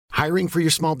Hiring for your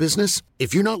small business?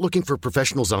 If you're not looking for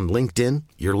professionals on LinkedIn,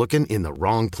 you're looking in the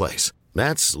wrong place.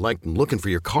 That's like looking for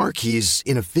your car keys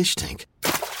in a fish tank.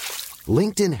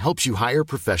 LinkedIn helps you hire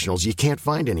professionals you can't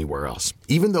find anywhere else,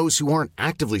 even those who aren't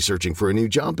actively searching for a new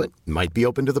job but might be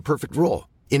open to the perfect role.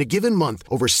 In a given month,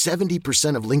 over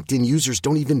 70% of LinkedIn users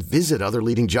don't even visit other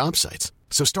leading job sites.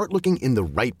 So start looking in the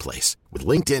right place. With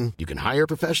LinkedIn, you can hire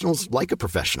professionals like a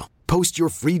professional. Post your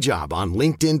free job on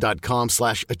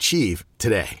linkedin.com/achieve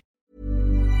today.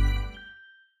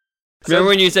 Remember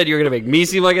when you said you were going to make me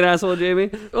seem like an asshole,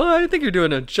 Jamie? Well, I think you're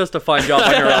doing just a fine job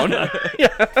on your own.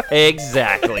 Yeah.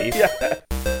 Exactly. Yeah.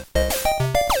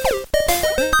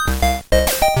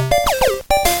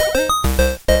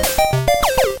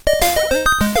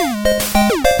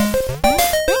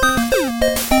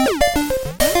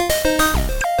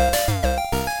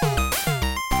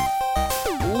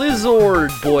 Lizard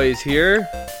boys here.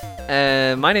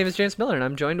 My name is James Miller, and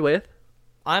I'm joined with...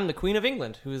 I'm the Queen of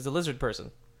England, who is the lizard person.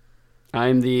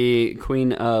 I'm the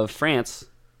Queen of France.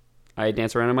 I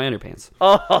dance around in my underpants.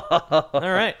 All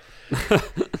right.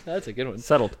 That's a good one.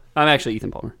 Settled. I'm actually Ethan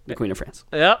Palmer, the Queen of France.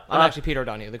 Yep. I'm actually Peter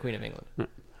O'Donoghue, the Queen of England.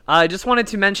 I just wanted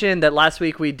to mention that last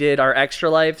week we did our Extra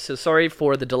Life, so sorry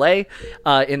for the delay.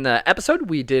 In the episode,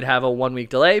 we did have a 1-week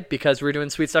delay because we were doing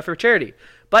sweet stuff for charity.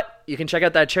 But you can check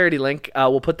out that charity link.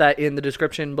 We'll put that in the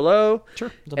description below. Sure.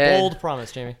 It's a bold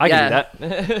promise, Jamie. I can do that. I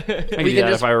can do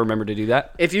that if I remember to do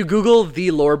that. If you Google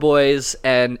The Lore Boys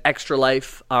and Extra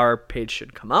Life, our page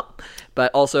should come up.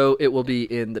 But also, it will be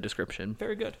in the description.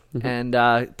 Very good. Mm-hmm.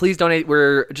 And please donate.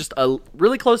 We're just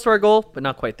really close to our goal, but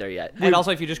not quite there yet. And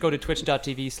also, if you just go to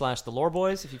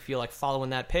twitch.tv/theloreboys, if you feel like following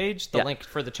that page, the link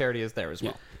for the charity is there as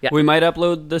well. Yeah. We might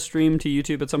upload the stream to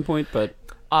YouTube at some point, but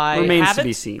remains to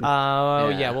be seen.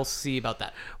 Yeah, we'll see about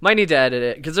that. Might need to edit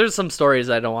it, because there's some stories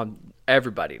I don't want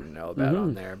everybody to know about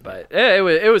on there, but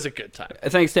it was a good time.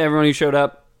 Thanks to everyone who showed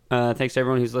up. Thanks to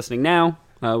everyone who's listening now.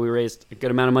 We raised a good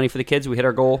amount of money for the kids. We hit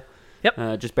our goal.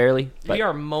 Yep. Just barely. But We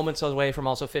are moments away from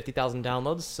also 50,000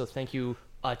 downloads, so thank you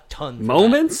a ton for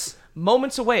moments? that.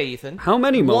 Moments away, Ethan. How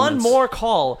many moments? One more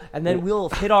call, and then we'll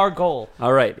hit our goal.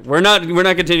 All right. We're not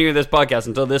continuing this podcast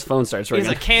until this phone starts ringing.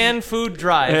 It's a canned food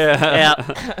drive. Yeah.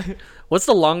 What's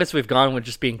the longest we've gone with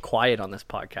just being quiet on this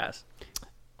podcast?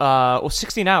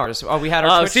 16 hours. We had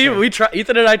our Twitch stream. We tried.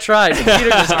 Ethan and I tried. And Peter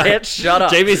just can't shut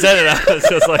up. Jamie said it. I was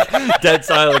just like dead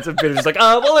silence, and Peter's just like,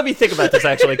 well, let me think about this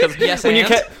actually, because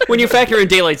when you factor in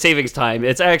daylight savings time,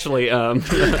 it's actually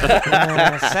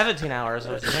 17 hours.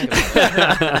 I was thinking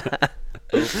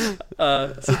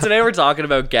about. So today we're talking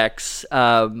about Gex.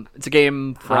 It's a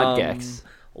game from Gex.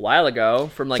 a while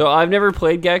ago. So I've never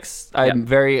played Gex. I'm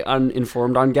very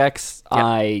uninformed on Gex.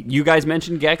 You guys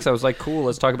mentioned Gex. I was like, cool,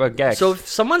 let's talk about Gex. So if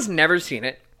someone's never seen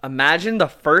it, imagine the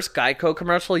first Geico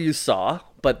commercial you saw,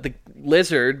 but the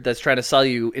lizard that's trying to sell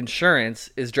you insurance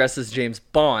is dressed as James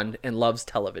Bond and loves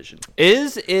television.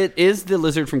 Is the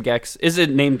lizard from Gex? Is his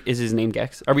name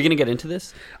Gex? Are we gonna get into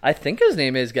this? I think his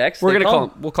name is Gex.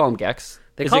 We'll call him Gex.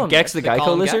 Is it Gex the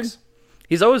Geico lizard? Gex?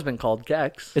 He's always been called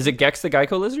Gex. Is it Gex the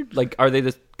Geico lizard? Like, are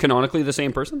they canonically the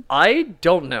same person? I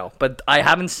don't know, but I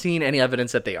haven't seen any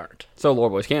evidence that they aren't. So Lore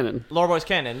Boys canon. Lore Boys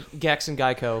canon, Gex and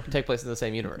Geico take place in the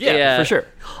same universe. Yeah, for sure.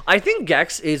 I think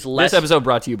Gex is less... This episode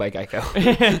brought to you by Geico.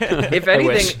 If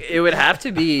anything, it would have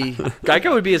to be...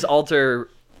 Geico would be his alter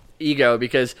ego,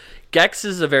 because Gex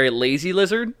is a very lazy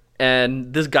lizard,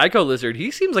 and this Geico lizard,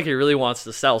 he seems like he really wants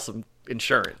to sell some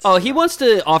insurance. Oh, he wants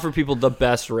to offer people the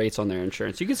best rates on their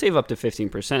insurance. You can save up to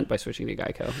 15% by switching to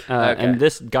Geico. And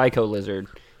this Geico lizard,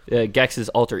 Gex's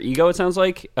alter ego, it sounds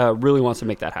like, really wants to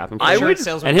make that happen.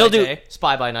 And he'll do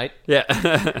spy by night. Yeah.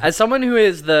 As someone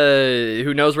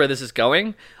who knows where this is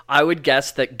going, I would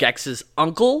guess that Gex's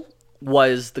uncle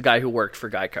was the guy who worked for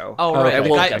Geico. Oh, right.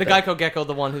 Okay. The Geico Gecko,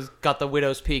 the one who's got the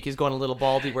widow's peak. He's going a little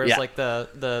bald. He wears like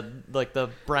the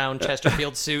brown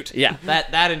Chesterfield suit. Yeah.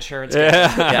 That insurance.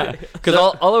 Yeah. Because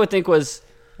all I would think was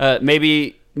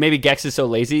maybe Gex is so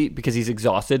lazy because he's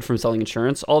exhausted from selling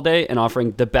insurance all day and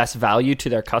offering the best value to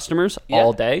their customers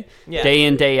all day, day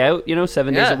in, day out,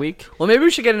 7 days a week. Well, maybe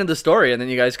we should get into the story and then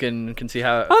you guys can see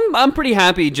how... I'm pretty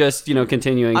happy just,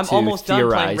 continuing to theorize. I'm almost done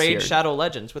playing Raid Shadow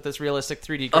Legends with this realistic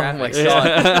 3D graphics. Oh my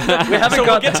god.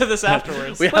 We'll get to this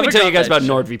afterwards. Let me tell you guys about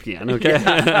NordVPN,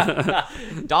 okay?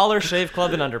 Dollar Shave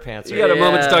Club and Underpants. You got a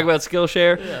moment to talk about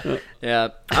Skillshare? Yeah.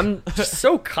 I'm just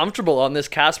so comfortable on this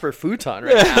Casper futon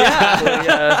right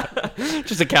now.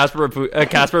 Just a Casper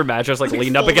mattress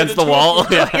leaned up against the wall.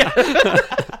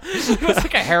 It was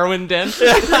like a heroin den.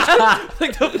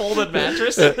 Like the folded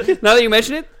mattress. Now that you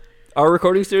mention it, Our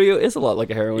recording studio is a lot like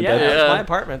a heroin Yeah, den. it's my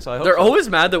apartment, so I hope They're so. always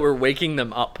mad that we're waking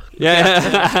them up.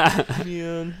 Yeah.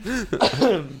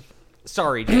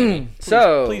 Sorry, Jamie.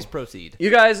 Please proceed.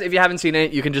 You guys, if you haven't seen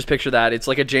it, you can just picture that. It's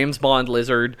like a James Bond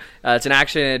lizard. It's an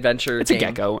action adventure. It's a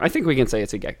gecko. I think we can say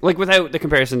it's a gecko. Like, without the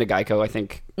comparison to Geico, I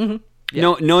think. Mm-hmm.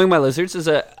 Yeah. Knowing my lizards as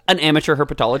an amateur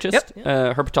herpetologist,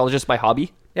 herpetologist by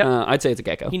hobby, I'd say it's a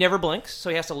gecko. He never blinks, so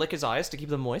he has to lick his eyes to keep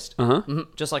them moist.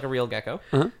 Just like a real gecko.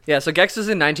 Yeah, so Gex is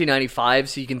in 1995,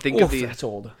 so you can think of the... That's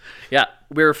old. Yeah,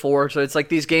 we were 4, so it's like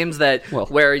these games that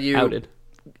where you... Outed.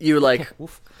 You like...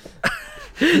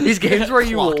 These games where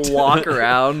you walk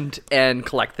around and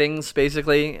collect things,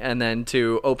 basically, and then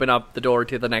to open up the door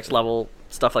to the next level,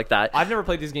 stuff like that. I've never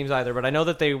played these games either, but I know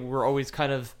that they were always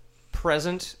kind of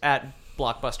present at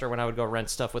Blockbuster when I would go rent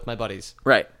stuff with my buddies.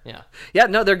 Right. Yeah. Yeah,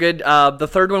 no, they're good. The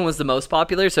third one was the most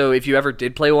popular, so if you ever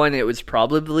did play one, it was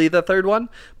probably the third one.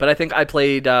 But I think I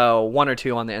played 1 or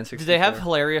 2 on the N64. Did they have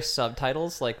hilarious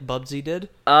subtitles like Bubsy did?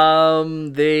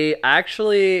 They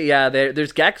actually,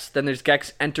 there's Gex, then there's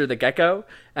Gex Enter the Gecko,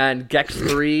 and Gex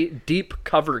 3 Deep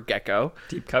Cover Gecko.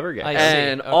 Deep cover gecko.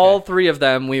 And all 3 of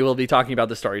them we will be talking about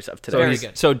the stories of today. Very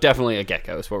good. So definitely a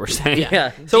gecko is what we're saying.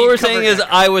 Yeah. So what we're Deep saying cover is gecko.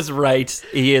 I was right.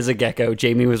 He is a gecko.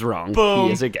 Jamie was wrong. Boom.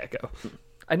 He is a gecko.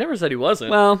 I never said he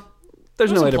wasn't. Well,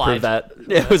 there's no way implied. to prove that.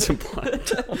 Yeah, it was implied.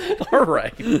 All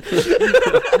right.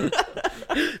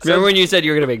 Remember when you said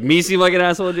you were going to make me seem like an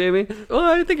asshole, Jamie? Well,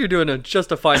 I think you're doing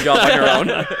just a fine job on your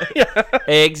own.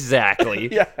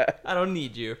 Exactly. I don't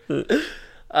need you.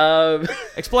 Um,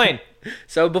 Explain.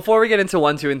 so before we get into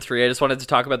 1, 2, and 3, I just wanted to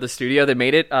talk about the studio that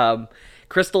made it.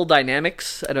 Crystal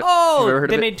Dynamics. I don't, have you ever heard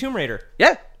they of it? made Tomb Raider.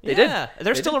 Yeah, they did. Yeah,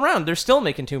 they're still around. They're still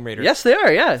making Tomb Raider. Yes, they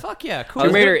are. Yeah. Fuck yeah, cool.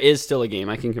 Tomb Raider is still a game,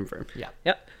 I can confirm. Yeah.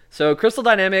 Yep. So Crystal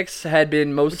Dynamics had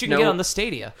been most But you can get on the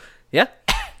Stadia. Yeah.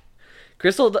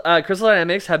 Crystal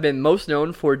Dynamics have been most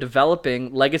known for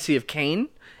developing Legacy of Kain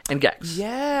and Gex.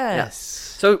 Yes.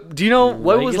 So, do you know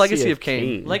what was Legacy of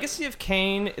Kain? Legacy of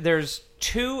Kain, there's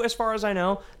 2 as far as I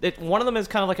know. One of them is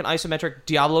kind of like an isometric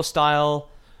Diablo-style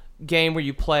game where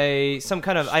you play some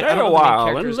kind of... I don't know the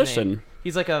main character's name.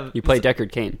 He's like a... You play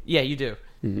Deckard Cain. Yeah, you do.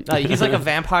 He's like a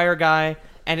vampire guy,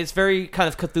 and it's very kind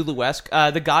of Cthulhu-esque.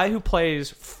 The guy who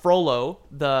plays Frollo,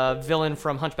 the villain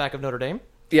from Hunchback of Notre Dame,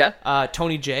 Yeah.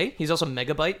 Tony J, he's also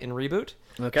Megabyte in Reboot.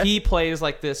 Okay. He plays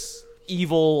like this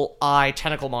evil eye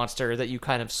tentacle monster that you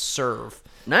kind of serve.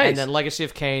 Nice. And then Legacy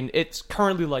of Kain, it's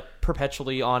currently like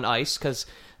perpetually on ice because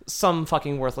some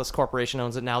fucking worthless corporation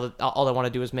owns it now that all they want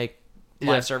to do is make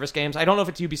live service games. I don't know if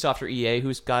it's Ubisoft or EA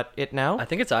who's got it now. I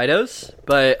think it's Eidos,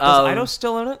 but Does Eidos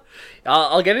still own it?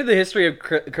 I'll get into the history of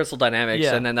Crystal Dynamics,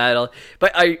 Yeah. and then that'll.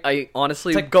 But I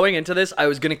honestly, going into this, I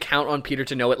was gonna count on Peter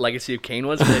to know what Legacy of Kain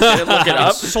was, and I didn't look it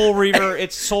up. Soul Reaver.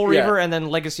 It's Soul Yeah. Reaver, and then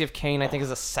Legacy of Kain. I think is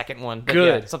the second one. But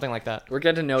Good. yeah, something like that. We're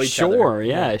getting to know each other. Sure,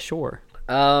 yeah, sure.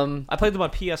 I played them on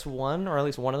PS1, or at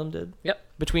least one of them did. Yep.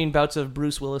 Between bouts of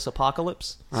Bruce Willis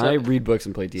Apocalypse. I read books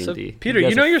and play D&D. So, Peter, guys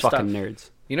you know are your fucking stuff. nerds.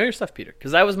 You know your stuff, Peter,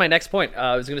 because that was my next point.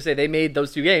 I was going to say they made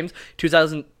those 2 games.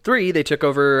 2003, they took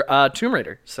over Tomb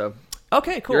Raider. So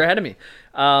Okay, cool. you're ahead of me.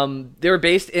 They were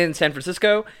based in San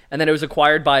Francisco, and then it was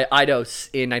acquired by Eidos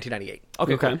in 1998.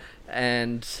 Okay, Okay. cool.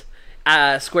 And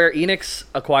Square Enix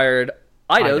acquired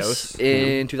Eidos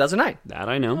in 2009. That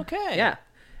I know. Okay. Yeah.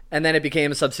 And then it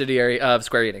became a subsidiary of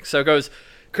Square Enix. So it goes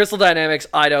Crystal Dynamics,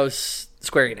 Eidos,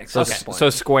 Square Enix. So, at this point. so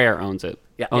Square owns it.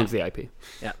 Yeah. Owns the IP.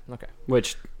 yeah. Okay.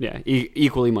 Which, yeah,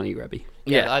 equally money grabby.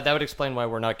 Yeah. That would explain why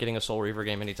we're not getting a Soul Reaver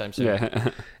game anytime soon. Yeah.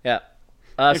 Yeah.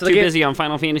 They're So too the game, busy on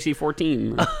Final Fantasy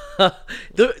 14.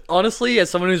 honestly, as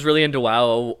someone who's really into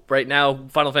WoW right now,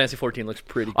 Final Fantasy 14 looks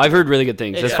pretty good. I've heard really good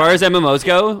things. As far as MMOs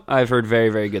go, I've heard very,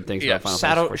 very good things about Final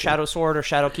Fantasy 14. Shadow Sword or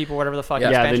Shadow Keep or whatever the fuck Yeah.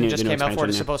 Yeah, the expansion new- just the new came out for it.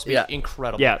 It's expansion, supposed to be yeah.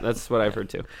 incredible. Yeah, that's what I've heard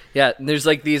too. Yeah, and there's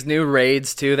like these new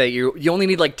raids too that you only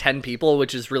need like 10 people,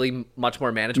 which is really much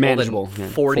more manageable, Yeah. than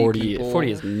 40 people.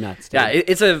 40 is nuts, dude. Yeah,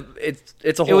 it's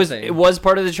a whole thing. It was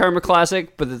part of the charm of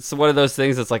Classic, but it's one of those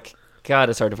things that's like,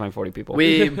 God, it's hard to find 40 people.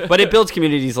 But it builds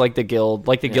communities like the guild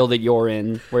that you're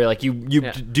in, where like you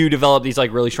do develop these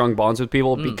like really strong bonds with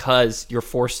people because you're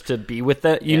forced to be with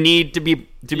them. You need to be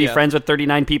friends with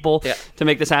 39 people to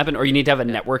make this happen, or you need to have a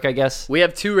network, I guess. We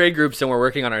have 2 raid groups, and we're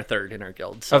working on our 3rd in our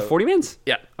guild. So, 40 mans?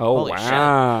 Yeah. Oh, Holy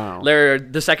wow.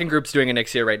 The second group's doing it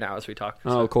next year right now as we talk.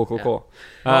 Oh, cool. Well,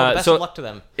 best so, of luck to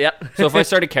them. Yeah. so if I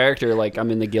start a character, like I'm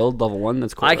in the guild level 1,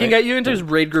 that's cool. I can right? get you into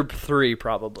raid group 3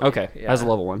 probably. Okay, Yeah. as a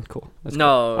level 1, cool. That's No.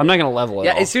 cool. I'm not gonna level it.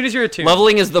 Yeah, as soon as you're a 2.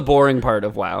 Leveling is the boring part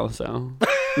of WoW, so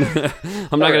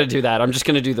I'm not gonna do that. I'm just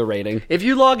gonna do the rating. If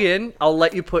you log in, I'll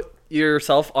let you put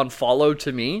yourself on follow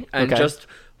to me and Okay. just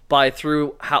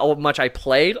through how much I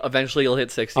play, eventually you'll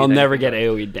hit 60. I'll never get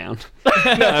AoE'd down.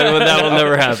 That will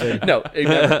never happen. No,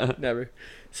 never.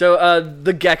 So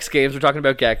the Gex games, we're talking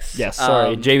about Gex. Yes,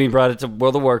 sorry. Jamie brought it to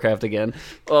World of Warcraft again.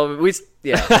 Well,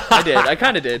 I did. I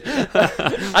kind of did.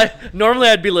 Normally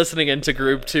I'd be listening into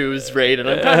Group 2's raid, and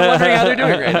I'm kind of wondering how they're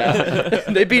doing right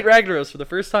now. They beat Ragnaros for the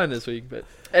first time this week. But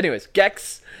anyways,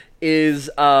 Gex is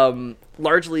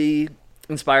largely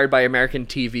inspired by American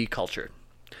TV culture.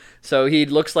 So he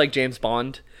looks like James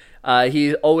Bond.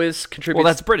 He always contributes...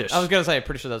 Well, that's British. I was going to say, I'm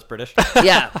pretty sure that's British.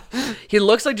 Yeah. He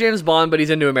looks like James Bond, but he's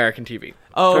into American TV.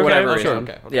 Oh, for whatever reason.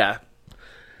 Okay. Yeah.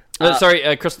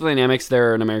 Sorry, Crystal Dynamics,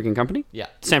 they're an American company? Yeah.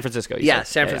 San Francisco.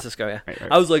 San Francisco, yeah. Right.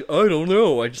 I was like, I don't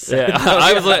know. I just said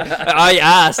I was like, I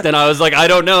asked, and I was like, I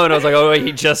don't know, and I was like, oh, wait,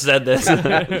 he just said this. So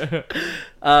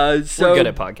we're good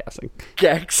at podcasting.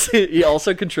 Gex, he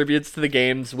also contributes to the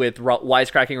games with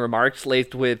wisecracking remarks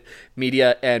laced with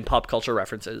media and pop culture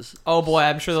references. Oh boy,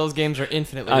 I'm sure those games are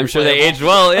infinitely I'm sure they replayable. aged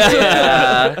well,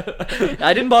 Yeah.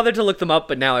 I didn't bother to look them up,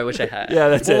 but now I wish I had. Yeah,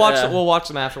 that's We'll it. we'll watch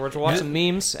them afterwards. We'll watch some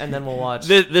memes, and then we'll watch...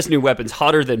 This new weapon's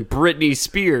hotter than Britney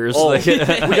Spears. Oh, Like, we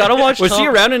gotta watch was she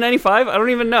Tom- around in 95? I don't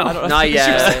even know. Not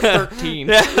yet. 13.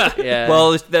 Yeah.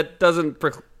 Well, that doesn't...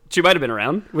 She might have been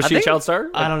around. Was she a think- child star?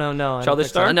 I don't know, no. I don't Childish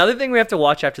think so. star? Another thing we have to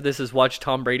watch after this is watch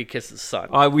Tom Brady kiss his son.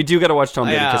 We do got to watch Tom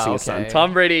Brady Yeah, kissing his okay. son.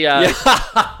 Tom Brady.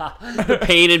 The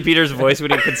pain in Peter's voice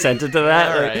when he consented to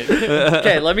that. All Like, right.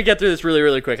 Okay, let me get through this really,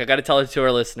 really quick. I got to tell it to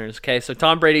our listeners. Okay, so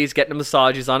Tom Brady's getting a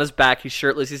massage. He's on his back. He's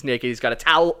shirtless. He's naked. He's got a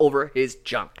towel over his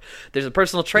junk. There's a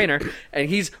personal trainer, and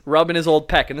he's rubbing his old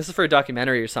pec. And this is for a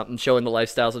documentary or something showing the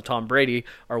lifestyles of Tom Brady,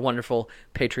 our wonderful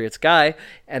Patriots guy.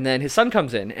 And then his son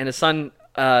comes in, and his son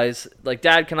is like,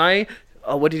 Dad, can I...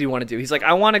 what did he want to do? He's like,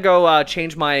 I want to go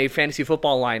change my fantasy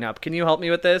football lineup. Can you help me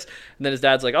with this? And then his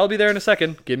dad's like, I'll be there in a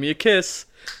second. Give me a kiss.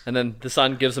 And then the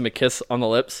son gives him a kiss on the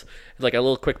lips, like a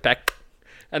little quick peck.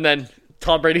 And then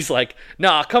Tom Brady's like,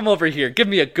 nah, come over here. Give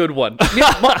me a good one.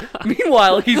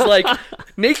 Meanwhile, he's like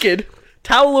naked,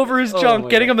 towel over his junk,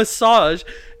 getting a massage.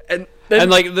 And then,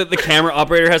 and like the camera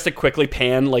operator has to quickly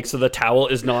pan, like, so the towel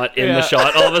is not in the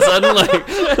shot all of a sudden. Like,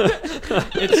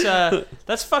 It's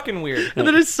that's fucking weird. and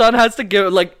then his son has to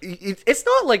give, like, it's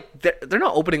not like they're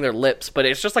not opening their lips, but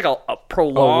it's just like a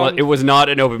prolonged... it was not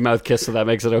an open mouth kiss, so that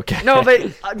makes it okay. No,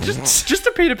 but just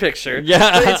to paint a picture.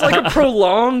 Yeah. It's like a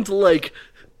prolonged, like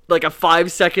a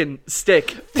 5-second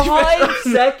stick. 5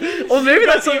 seconds? Well, maybe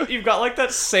that's You've got like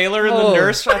that sailor and the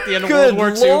nurse at the end of good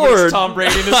World War II, but Lord. it's Tom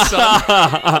Brady and his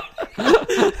son.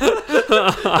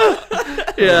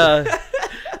 yeah.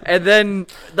 And then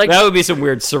like That would be some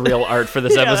weird surreal art for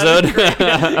this episode.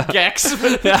 Gex.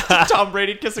 Tom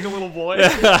Brady kissing a little boy.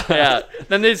 yeah.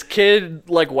 Then this kid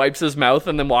like wipes his mouth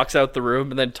and then walks out the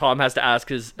room, and then Tom has to ask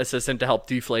his assistant to help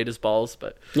deflate his balls.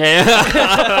 But Yeah.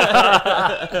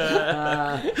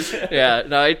 yeah,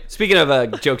 no, Speaking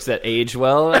of jokes that age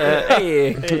well,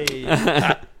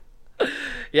 hey.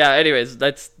 yeah. Anyways,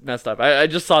 that's messed up. I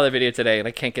just saw the video today and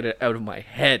I can't get it out of my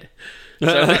head. So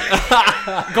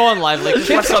Go on Live Leak. Watch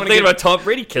someone Something get, about Tom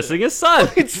Brady kissing his son.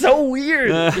 it's so weird.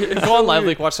 go on Live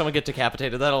Leak. Watch someone get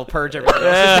decapitated. That'll purge everything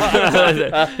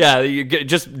else. Yeah, you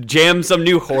just jam some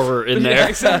new horror in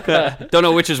there. Don't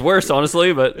know which is worse,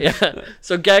 honestly, but Yeah.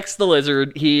 So Gex the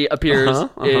Lizard, he appears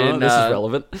in this is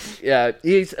relevant. Yeah,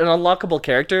 he's an unlockable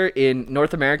character in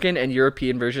North American and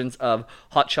European versions of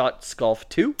Hot Shots Golf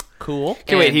 2. Cool.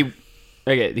 Okay, wait,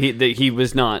 he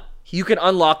was not, You can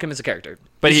unlock him as a character.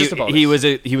 but He's he just a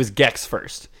bonus. he was Gex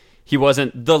first. He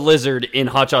wasn't the Lizard in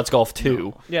Hot Shots Golf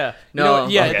 2. Yeah. No. You know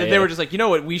what? Yeah. Okay, they yeah. were just like, you know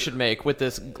what we should make with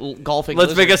this golfing. Let's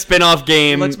lizard? make a spin-off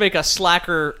game. Let's make a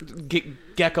slacker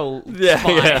gecko. Yeah,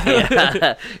 spy.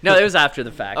 yeah. No, it was after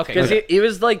the fact. Okay. Because he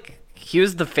was like... He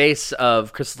was the face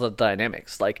of Crystal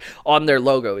Dynamics. Like, on their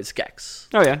logo is Gex.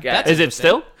 Oh yeah. That's Is it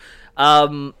still?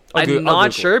 I'm I'll not Google.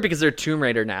 sure because they're Tomb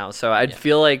Raider now, so I'd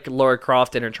feel like Laura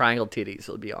Croft and her triangle titties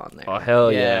will be on there. Oh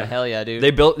hell Yeah. yeah. Hell yeah, dude.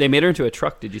 They made her into a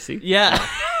truck, did you see? Yeah.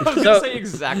 I was gonna say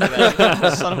exactly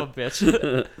that. Son of a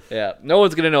bitch. Yeah, no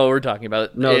one's gonna know what we're talking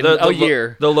about. No, in the a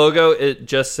year. The logo, it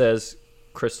just says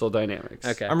Crystal Dynamics.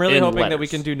 Okay. I'm really In hoping that we letters.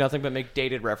 can do nothing but make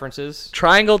dated references.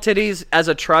 Triangle titties as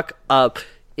a truck up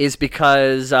is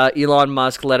because Elon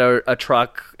Musk let out a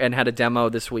truck and had a demo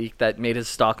this week that made his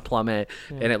stock plummet,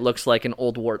 and it looks like an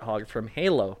old warthog from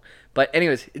Halo. But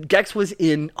anyways, Gex was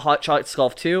in Hot Shots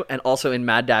Golf 2 and also in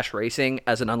Mad Dash Racing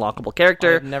as an unlockable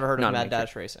character. I've never heard of Not Mad a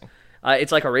Dash Racing.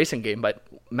 It's like a racing game, but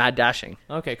mad dashing.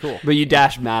 Okay, cool. But you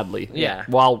dash madly. Yeah.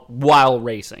 While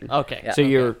racing. Okay. Yeah. So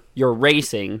you're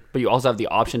racing, but you also have the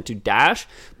option to dash,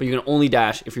 but you can only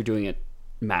dash if you're doing it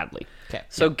madly. Okay.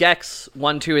 So Gex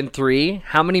 1, 2, and 3.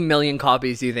 How many million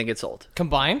copies do you think it sold?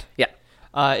 Combined? Yeah,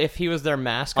 If he was their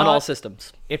mascot, on all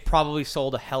systems. it probably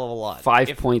sold a hell of a lot.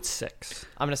 5.6.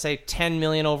 I'm going to say 10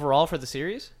 million overall for the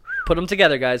series. Put them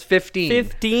together, guys. 15.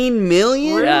 15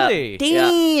 million? Yeah. Really?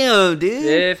 Damn, dude.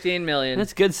 15 million.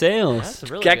 That's good sales. That's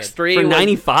really Gex good. 3 For was-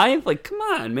 95? Like, come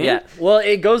on, man. Yeah. Well,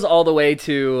 it goes all the way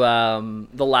to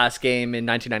the last game in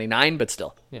 1999, but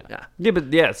still. Yeah. Yeah,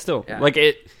 but yeah, still. Yeah. Like,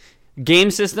 game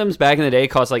systems back in the day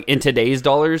cost, like, in today's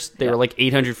dollars, they were like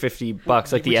 $850,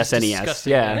 like the Which is SNES.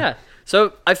 disgusting, Yeah. Yeah.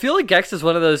 So I feel like Gex is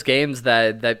one of those games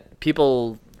that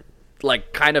people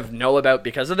like kind of know about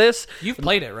because of this. You've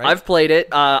played it, right? I've played it.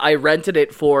 I rented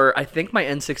it for I think my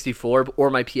N64 or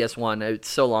my PS1. It's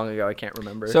so long ago I can't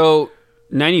remember. So,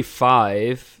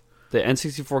 95, the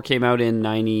N64 came out in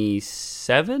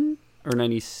 97 or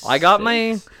 96? I got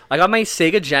my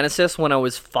Sega Genesis when I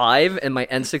was 5 and my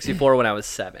N64 when I was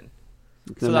 7.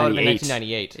 so that would have been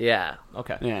 98. 1998. Yeah.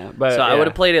 Okay. Yeah, but So I would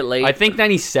have played it late. I think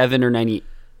 97 or 90.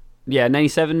 Yeah,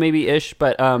 97 maybe ish.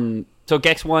 But so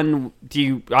Gex 1,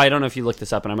 I don't know if you looked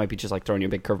this up, and I might be just like throwing you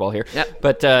a big curveball here. Yeah.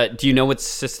 But do you know what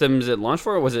systems it launched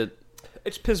for? Or was it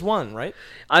It's PIS1, right?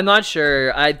 I'm not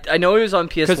sure. I know it was on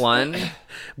PS1.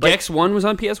 Gex 1 was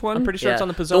on PS1? I'm pretty sure it's Yeah. on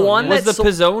the PIS1. The one Was the that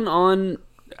Pizzone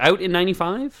out in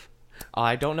 95?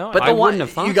 I don't know. But I the one wouldn't have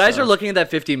thought you guys so. are looking at that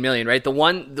 15 million, right?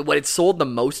 What it sold the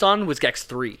most on was Gex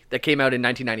 3 that came out in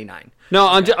 1999. No,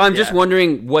 I'm just Yeah.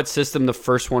 wondering what system the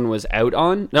first one was out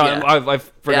on. No, Yeah.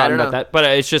 I've forgotten don't about know. that. But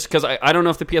it's just because I don't know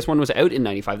if the PS1 was out in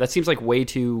 95. That seems like way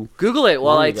too... Google it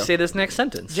while Long I ago. say this next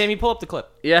sentence. Jamie, pull up the clip.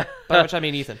 Yeah. By which I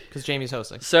mean Ethan, because Jamie's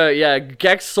hosting. So yeah,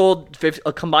 Gex sold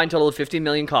a combined total of 15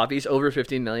 million copies, over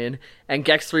 15 million, and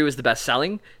Gex 3 was the best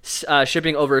selling,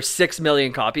 shipping over 6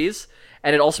 million copies,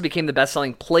 and it also became the best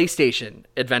selling PlayStation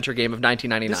adventure game of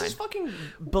 1999. This is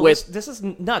fucking this is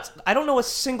nuts. I don't know a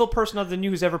single person other than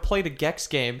you who's ever played a Gex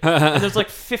game. And there's like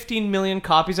 15 million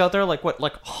copies out there, like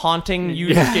haunting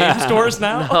used game stores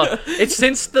now? It's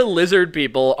since the lizard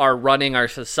people are running our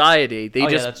society, they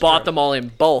just that's bought true. them all in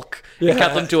bulk and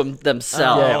kept them to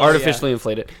themselves. Yeah, artificially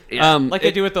inflated. Yeah. Like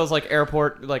they do with those like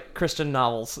airport like Christian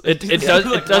novels. It does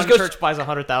like it does one go church buys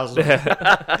 100,000.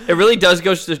 it really does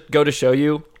go to show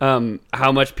you how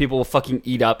much people will fucking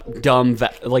eat up dumb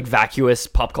vacuous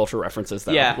pop culture references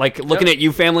though. Yeah. Like looking at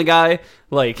you, Family Guy,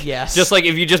 like Yes. just like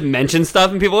if you just mention stuff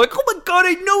and people are like, oh my god,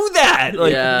 I know that.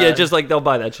 Like Yeah. just like they'll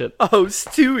buy that shit. Oh,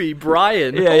 Stewie,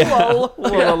 Brian. Yeah.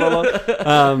 Hello.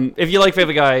 If you like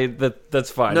Family Guy,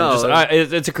 that's fine. No.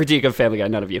 It's a critique of Family Guy,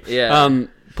 none of you. Yeah.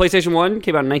 PlayStation 1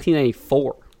 came out in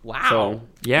 1994. Wow. So,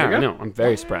 yeah, There you I go. know. I'm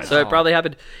very surprised. So it probably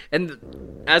happened, and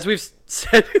as we've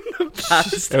said in the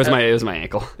past, It was my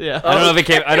ankle. Yeah. I don't know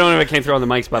if it came through on the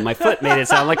mics, but my foot made it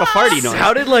sound like a farty noise.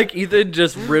 sounded like Ethan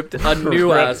just ripped a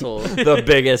new asshole. The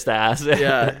biggest ass.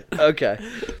 Yeah. Okay.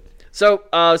 So,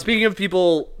 speaking of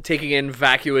people taking in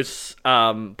vacuous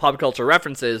pop culture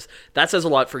references, that says a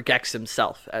lot for Gex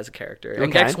himself as a character. And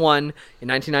Okay. Gex 1 in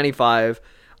 1995.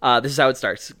 This is how it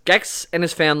starts. Gex and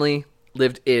his family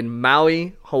lived in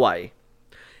Maui, Hawaii.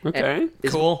 Okay.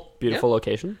 Is- Cool. Beautiful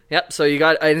location. Yep. So you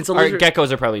got, and it's a Our lizard.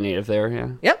 geckos are probably native there, yeah.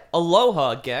 Yep.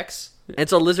 Aloha, Gex.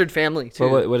 It's a lizard family too.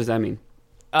 Well, what does that mean?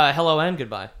 Hello and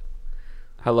goodbye.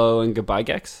 Hello and goodbye,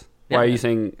 Gex? Why are you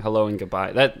saying hello and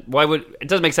goodbye? It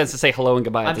doesn't make sense to say hello and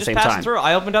goodbye at I'm the just same passing time. through.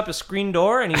 I opened up a screen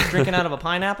door and he's drinking out of a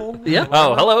pineapple. Yeah.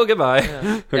 Oh, hello, goodbye.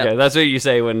 Okay, Yeah. that's what you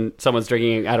say when someone's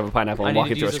drinking out of a pineapple I and need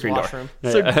walking to through a use screen his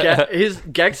door. washroom. So his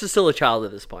Gex is still a child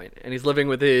at this point, and he's living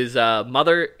with his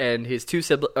mother and his three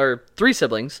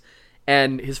siblings,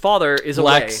 and his father is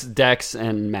Lex, away. Dex,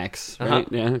 and Max, right? Uh-huh.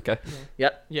 Yeah, okay.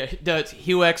 Yep. Yeah, it's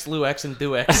Huex, Luex, and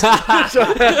Duex.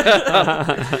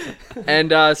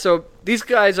 And so these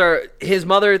guys are his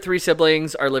mother, three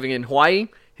siblings are living in Hawaii.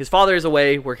 His father is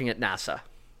away working at NASA.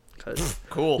 'Cause-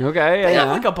 Cool. Okay, They yeah. have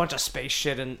like a bunch of space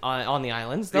shit on the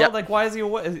islands. Though. Yep. Like, why is he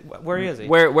away? Where is he?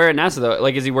 Where at NASA, though?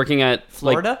 Like, is he working at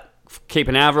Florida? Like, Cape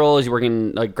Canaveral? Is he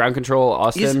working, like, ground control,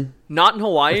 he's Austin? not in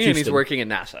Hawaii, and he's Houston. working at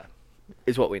NASA,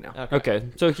 is what we know. Okay,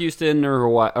 so Houston or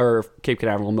Hawaii, or Cape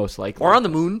Canaveral, most likely. Or on the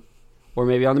moon. Or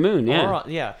maybe on the moon, yeah.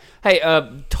 Yeah. Hey,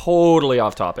 totally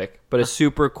off topic, but a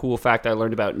super cool fact I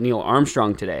learned about Neil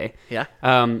Armstrong today. Yeah.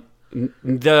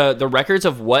 The records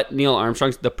of what Neil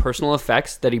Armstrong's, the personal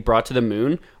effects that he brought to the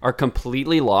moon are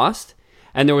completely lost.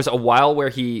 And there was a while where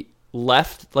he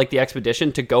left like the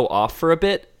expedition to go off for a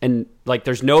bit, and like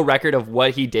there's no record of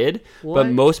what he did, but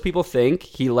most people think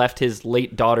he left his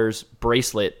late daughter's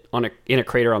bracelet in a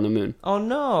crater on the moon. Oh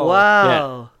no!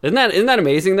 Wow. Yeah. Isn't that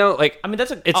amazing though? Like, I mean,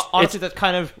 honestly that's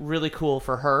kind of really cool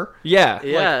for her. Yeah.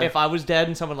 Like, if I was dead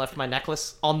and someone left my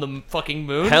necklace on the fucking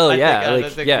moon, hell I yeah, think,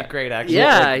 like, that'd be great. Actually,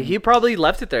 Yeah, he probably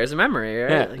left it there as a memory,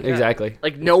 right? Yeah, Like, exactly.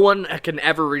 Like no one can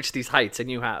ever reach these heights,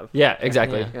 and you have. Yeah,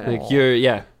 exactly.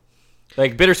 Like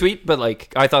like bittersweet, but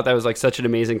like I thought that was like such an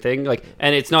amazing thing. Like,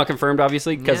 and it's not confirmed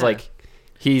obviously because like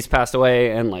he's passed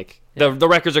away and like the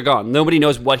records are gone. Nobody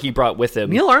knows what he brought with him.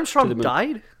 Neil Armstrong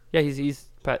died? Yeah,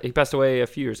 he passed away a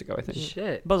few years ago, I think.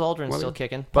 Shit. Buzz Aldrin's still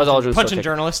kicking. Buzz Aldrin's punching still kicking.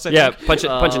 journalists.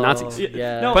 Punching Nazis.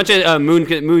 Yeah. No, Punching moon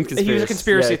conspiracy. He was a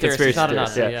conspiracy theorist. He's not a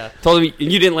Nazi. Yeah. Told him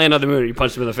you didn't land on the moon. You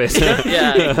punched him in the face.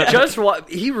 Yeah, just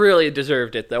he really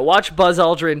deserved it though. Watch Buzz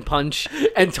Aldrin punch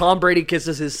and Tom Brady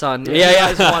kisses his son. Yeah.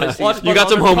 You guys want to see? You got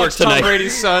some homework tonight. Tom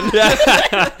Brady's son.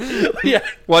 Yeah.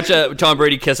 Watch Tom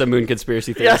Brady kiss a moon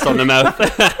conspiracy theorist on the mouth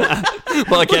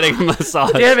while getting a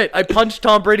massage. Damn it! I punched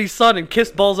Tom Brady's son and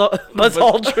kissed Buzz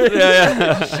Aldrin.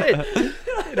 Yeah. Shit,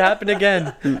 it happened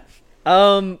again.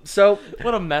 So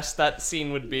What a mess that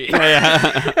scene would be.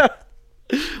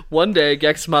 one day,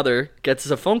 Gex's mother gets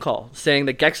a phone call saying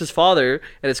that Gex's father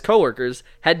and his coworkers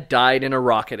had died in a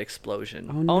rocket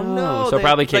explosion. Oh no! So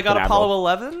probably Cape they got Canaveral. Apollo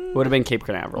 11. Would have been Cape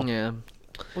Canaveral. Yeah.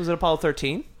 Was it Apollo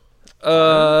 13?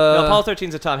 No, Apollo 13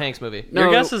 is a Tom Hanks movie.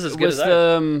 Your guess is as good as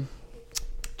that.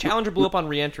 Challenger blew up on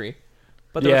re-entry,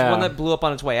 but there was one that blew up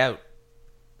on its way out.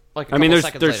 Like a couple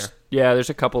seconds later. There's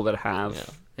a couple that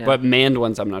have, Yeah. but manned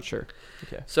ones I'm not sure.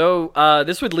 Okay. So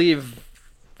this would leave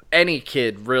any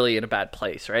kid really in a bad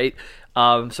place, right?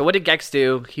 So what did Gex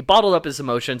do? He bottled up his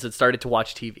emotions and started to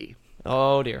watch TV.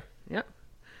 Oh dear. Yeah.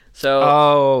 So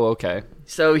Okay.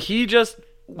 so he just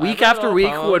week after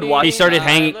week would watch. He started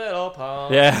hanging.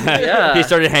 Yeah. He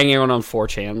started hanging out on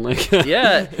 4chan. Like,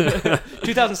 Yeah.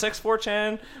 2006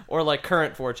 4chan or like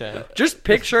current 4chan. Just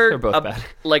picture They're both bad.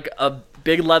 like a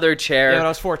big leather chair. Yeah, when I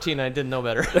was 14, I didn't know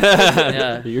better.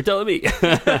 Yeah. You're telling me.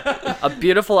 A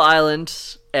beautiful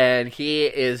island, and he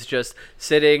is just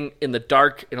sitting in the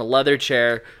dark in a leather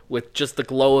chair with just the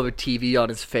glow of a TV on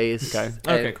his face. Okay.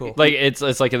 Okay, cool. Like it's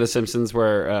like in The Simpsons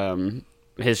where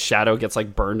his shadow gets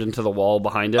like burned into the wall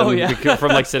behind him. Oh, yeah.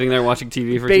 From like sitting there watching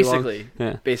TV for Basically, too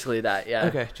long. Yeah. basically that. Yeah.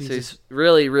 Okay, So Jesus. he's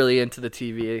really, really into the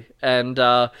TV, and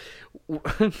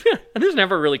and this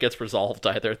never really gets resolved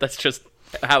either. That's just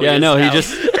how. Yeah, it is no, now.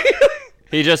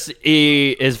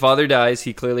 his father dies.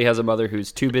 He clearly has a mother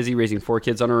who's too busy raising 4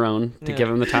 kids on her own to give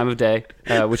him the time of day,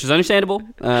 which is understandable.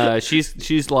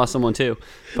 She's lost someone too,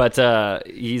 but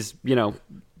he's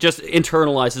just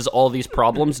internalizes all these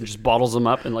problems and just bottles them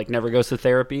up and like never goes to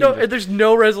therapy. No, there's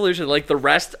no resolution. Like the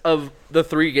rest of the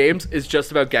 3 games is just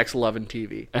about Gex loving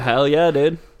TV. Hell yeah,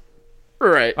 dude.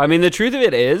 Right. I mean, the truth of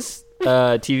it is,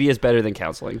 TV is better than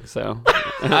counseling. So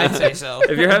I'd say so.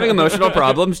 if you're having emotional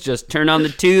problems, just turn on the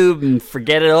tube and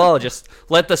forget it all. Just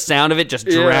let the sound of it just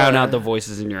drown out the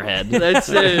voices in your head. That's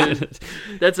it.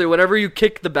 That's it. Whenever you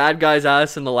kick the bad guy's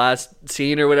ass in the last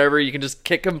scene or whatever, you can just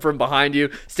kick him from behind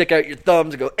you, stick out your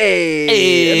thumbs, and go,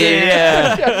 "Hey!"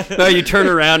 Yeah. No, you turn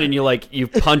around and you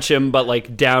punch him, but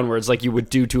like downwards, like you would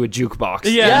do to a jukebox.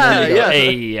 Yeah, Go, yeah.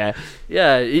 Hey, yeah.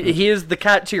 Yeah, he is the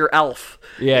cat to your Alf.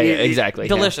 Yeah, exactly.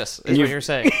 Delicious is what you're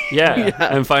saying. Yeah,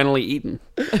 I'm finally eaten.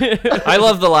 I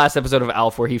love the last episode of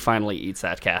Alf where he finally eats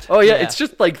that cat. Oh yeah, Yeah. it's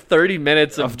just like 30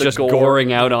 minutes of the just gore,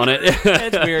 goring out on it.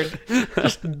 It's weird.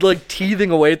 just like teething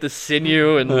away at the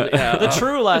sinew and The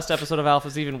true last episode of Alpha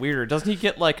is even weirder. Doesn't he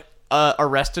get like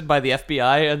arrested by the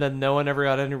FBI and then no one ever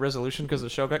got any resolution because the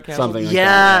show got canceled? Something like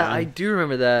yeah, that. I do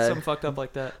remember that. Something fucked up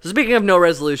like that. So speaking of no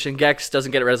resolution, Gex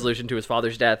doesn't get a resolution to his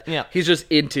father's death. Yeah. He's just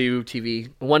into TV.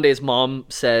 One day his mom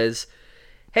says,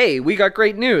 "Hey, we got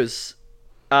great news."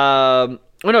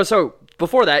 So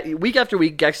before that, week after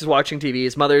week, Gex is watching TV.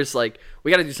 His mother's like,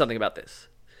 "We got to do something about this."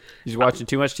 He's watching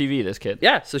too much TV, this kid.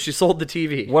 Yeah, so she sold the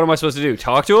TV. What am I supposed to do?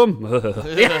 Talk to him?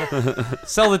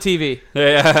 Sell the TV.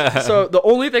 Yeah. So the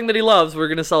only thing that he loves, we're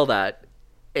going to sell that.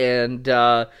 And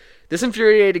this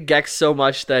infuriated Gex so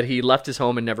much that he left his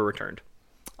home and never returned.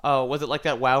 Oh, was it like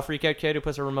that WoW freakout kid who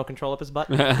puts a remote control up his butt?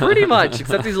 Pretty much,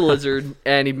 except he's a lizard,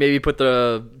 and he maybe put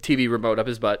the TV remote up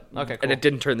his butt. Okay, cool. And it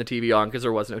didn't turn the TV on because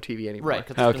there was no TV anymore. Right,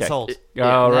 because it's been Okay. sold. Oh, right,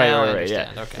 Now I right, understand.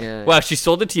 yeah. Okay. Yeah. Wow, she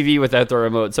sold the TV without the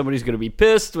remote. Somebody's going to be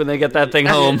pissed when they get that thing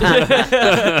home.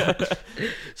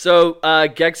 So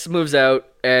Gex moves out,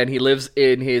 and he lives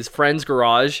in his friend's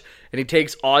garage, and he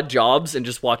takes odd jobs and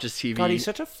just watches TV. God, he's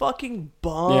such a fucking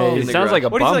bum. Yeah, he the sounds garage. like a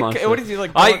What bum. is he like? honestly. What is he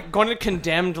like? I- Going to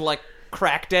condemned like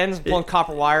crack dens and pulling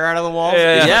copper wire out of the walls.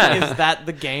 Yeah. Is that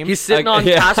the game? He's sitting on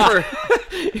yeah. Casper.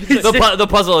 The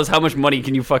puzzle is how much money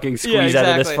can you fucking squeeze out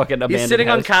of this exactly. fucking abandoned He's sitting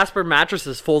on house. Casper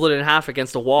mattresses folded in half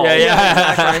against a wall.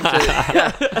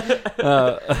 Yeah.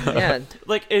 Yeah.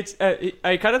 Like it's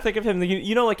I kind of think of him,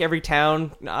 you know, like every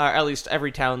town, at least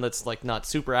every town that's like not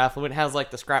super affluent has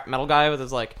like the scrap metal guy with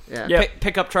his like Yeah.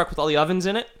 pickup truck with all the ovens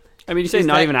in it. I mean, you say Is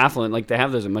not that- even affluent. Like, they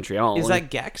have those in Montreal. Is Like, that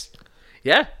Gex?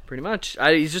 Yeah, pretty much.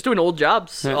 He's just doing old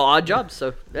jobs, odd jobs.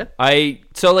 So yeah. I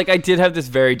did have this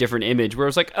very different image where it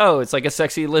was like, oh, it's like a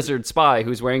sexy lizard spy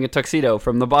who's wearing a tuxedo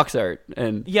from the box art,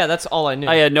 and Yeah, that's all I knew.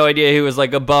 I had no idea he was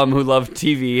like a bum who loved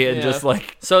TV and Yeah. just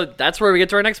like So that's where we get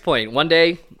to our next point. One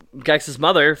day, Gex's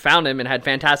mother found him and had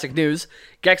fantastic news.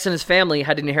 Gex and his family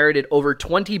had inherited over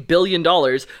 $20 billion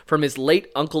from his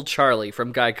late Uncle Charlie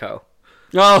from Geico.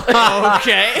 oh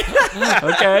okay.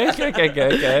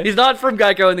 okay. He's not from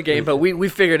Geico in the game, but we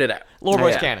figured it out.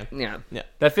 Loreboy's Yeah. canon. Yeah. Yeah.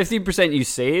 That 15% you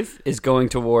save is going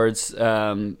towards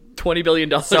 $20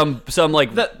 billion. some like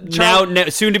Charlie- now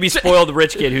soon to be spoiled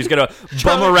rich kid who's gonna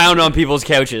bum around on people's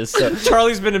couches. So.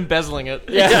 Charlie's been embezzling it.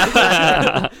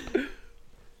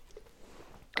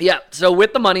 Yeah, so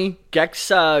with the money,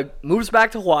 Gex moves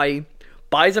back to Hawaii,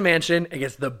 buys a mansion, and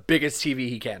gets the biggest TV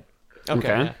he can.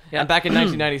 Okay. Yeah. And back in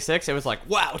 1996, it was like,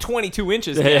 wow, 22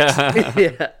 inches. Gex. Yeah,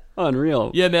 Yeah. unreal.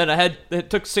 Yeah, man, it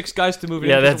took 6 guys to move it.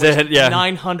 Yeah, in 'cause that's it. Was it, yeah.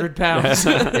 900 pounds.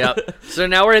 Yep. So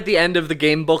now we're at the end of the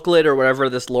game booklet or wherever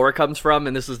this lore comes from,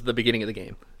 and this is the beginning of the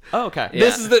game. Oh, okay. Yeah.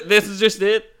 This is just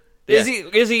it. Is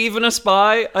he even a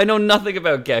spy? I know nothing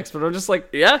about Gex, but I'm just like,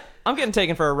 Yeah? I'm getting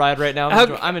taken for a ride right now.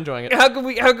 I'm enjoying it. How can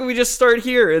we just start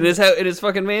here in his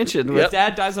fucking mansion? His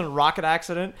dad dies in a rocket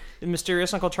accident. The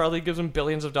mysterious Uncle Charlie gives him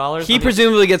billions of dollars. He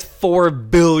presumably gets $4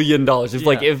 billion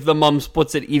Yeah. if the mom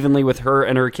splits it evenly with her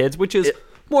and her kids, which is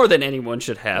more than anyone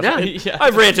should have. Yeah. And Yeah.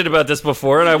 I've ranted about this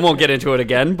before, and I won't get into it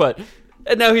again. But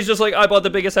and now he's just like, I bought the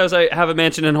biggest house. I have a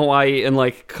mansion in Hawaii, and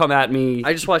like, come at me,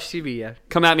 I just watched TV, yeah.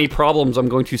 come at me. Problems. I'm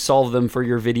going to solve them for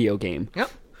your video game. Yep.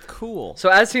 cool. So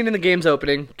as seen in the game's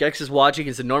opening, Gex is watching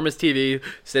his enormous TV,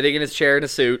 sitting in his chair in a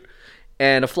suit,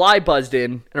 and a fly buzzed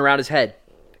in and around his head.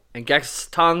 And Gex's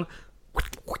tongue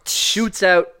shoots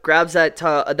out, grabs that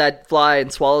fly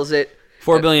and swallows it.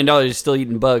 $4 billion is still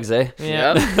eating bugs, eh?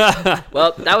 Yeah. Yep.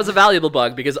 Well, that was a valuable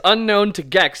bug because unknown to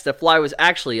Gex, the fly was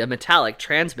actually a metallic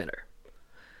transmitter.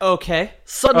 Okay.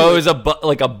 Suddenly, Oh, it was a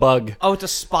bug. Oh, it's a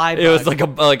spy bug. It was like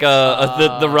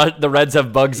the Reds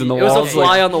have bugs in the it was walls. a fly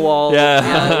like- on the wall.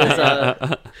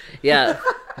 Yeah. Yeah.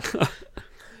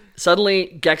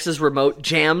 Suddenly, Gex's remote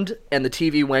jammed and the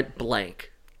TV went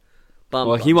blank. Bum,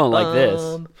 Well, bum, he won't like this.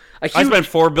 bum. I spent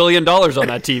 $4 billion on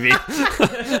that TV.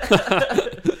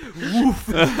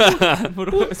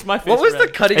 It's my face. What was the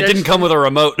red. cutting It edge? didn't come with a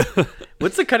remote.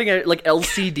 What's the cutting edge? Like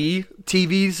LCD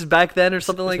TVs back then or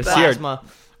something like that? plasma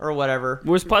or whatever?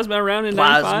 Was Plasma around in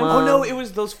Plasma. 95? Oh no, it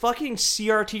was those fucking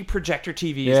CRT projector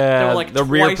TVs. Yeah, they were like the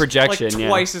rear projection, like yeah.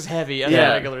 twice as heavy as Yeah.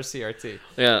 a regular CRT.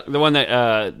 Yeah. The one that,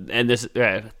 and this,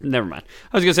 never mind.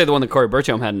 I was going to say the one that Corey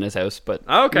Burcham had in his house, but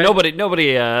Oh, okay. nobody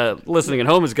listening at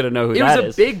home is going to know who It was that a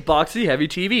is. big, boxy, heavy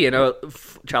TV in a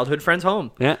childhood friend's home.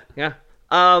 Yeah. Yeah.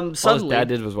 All his Suddenly, dad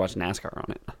did was watch NASCAR on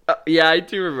it. yeah, I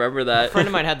do remember A that. friend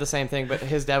of mine had the same thing, but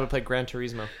his dad would play Gran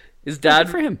Turismo. His dad,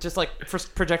 Good for him. Just like for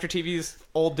projector TVs,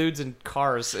 old dudes in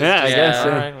cars. It's Yeah, I just- guess, all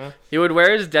yeah. right, well. he would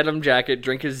wear his denim jacket,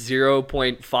 drink his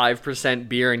 0.5%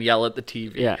 beer, and yell at the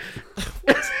TV. Yeah.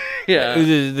 Yeah.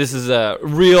 This is a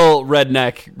real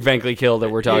redneck Vankly Kill that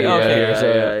we're talking about okay, here.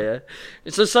 So,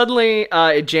 yeah. So suddenly,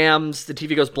 it jams, the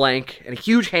TV goes blank, and a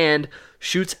huge hand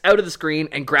shoots out of the screen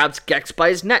and grabs Gex by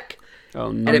his neck, Oh,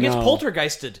 no. And He gets no.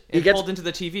 poltergeisted and gets- pulled into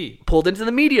the TV. pulled into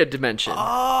the media dimension.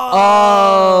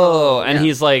 Oh, and Yeah.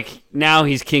 he's like, now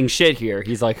he's king shit here.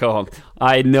 He's like, oh,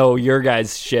 I know your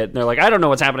guys' shit. And they're like, I don't know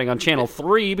what's happening on Channel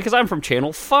 3 because I'm from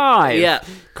Channel 5. Yeah.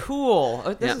 Cool.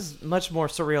 This Yeah. is much more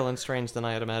surreal and strange than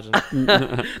I had imagined.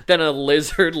 Then a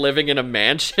lizard living in a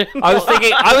mansion. I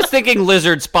was thinking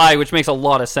lizard spy, which makes a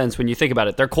lot of sense when you think about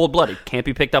it. They're cold-blooded, can't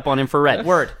be picked up on infrared.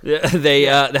 Word. Yeah, they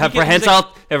have He's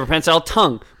prehensile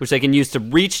tongue, which they can use to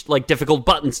reach like difficult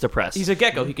buttons to press. He's a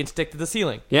gecko. He can stick to the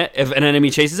ceiling. Yeah, if an enemy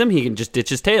chases him, he can just ditch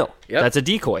his tail. Yep. That's a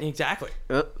decoy. Exactly.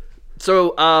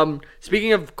 So,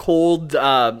 speaking of cold,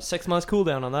 6 months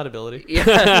cooldown on that ability.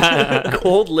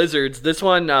 cold lizards, this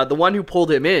one, the one who pulled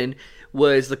him in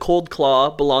was the Cold Claw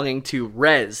belonging to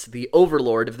Rez, the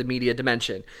overlord of the media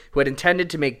dimension, who had intended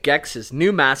to make Gex his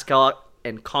new mascot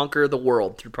and conquer the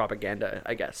world through propaganda,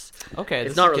 I guess. Okay,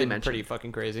 It's this not is really getting mentioned. pretty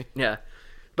fucking crazy. Yeah.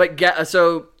 But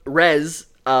so Rez,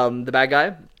 the bad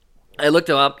guy, I looked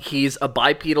him up. He's a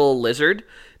bipedal lizard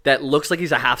that looks like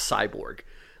he's a half cyborg.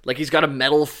 like he's got a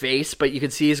metal face, but you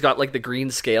can see he's got like the green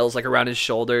scales like around his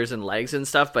shoulders and legs and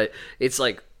stuff. But it's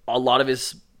like a lot of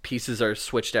his pieces are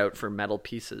switched out for metal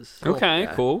pieces. Okay,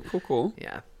 Yeah. cool.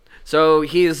 Yeah. So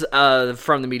he's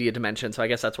from the media dimension, so I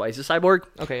guess that's why he's a cyborg.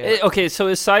 Okay. Yeah. Okay, so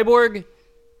is Cyborg,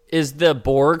 is the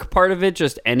Borg part of it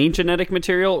just any genetic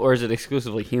material, or is it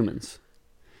exclusively humans?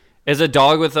 Is a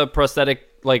dog with a prosthetic,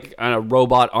 like a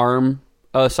robot arm,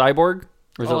 a cyborg?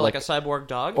 Or is it like a cyborg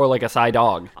dog? Or like a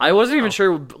Psy-Dog? I wasn't even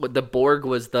sure the Borg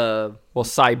was the Well,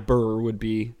 Cyber would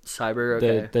be cyber.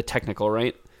 Okay. the technical,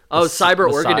 right? Oh, The cyber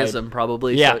the organism,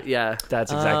 probably. Yeah. So, yeah.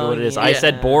 That's exactly what it is. yeah. I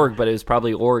said Borg, but it was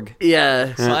probably Org.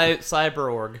 Yeah.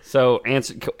 Cyberorg. So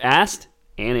asked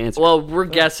and answered. Well, we're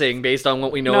guessing based on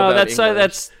what we know no, about that's English.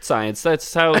 that's science.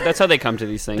 That's how they come to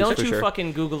these things. Don't for you sure.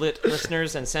 fucking Google it,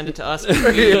 listeners, and send it to us.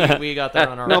 We got that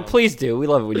on our No, own. please do. We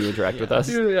love it when you interact with us.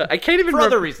 Yeah, I can't even For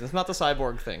remember. other reasons, not the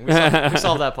cyborg thing. We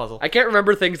solved that puzzle. I can't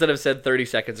remember things that I've said 30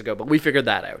 seconds ago, but we figured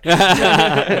that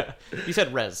out. You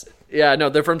said Rez. Yeah, no,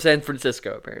 they're from San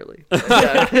Francisco, apparently.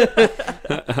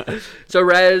 Yeah. So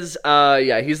Rez,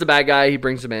 he's the bad guy. He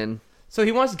brings him in. So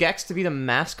he wants Gex to be the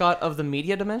mascot of the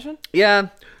media dimension? Yeah,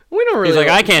 we don't really. He's like,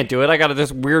 I can't do it. I got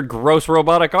this weird, gross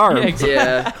robotic arm.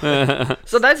 Yeah.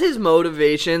 So that's his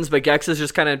motivations, but Gex is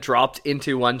just kind of dropped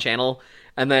into one channel,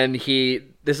 and then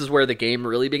this is where the game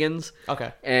really begins.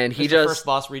 Okay. And he Is the just, first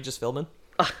boss Regis Philbin?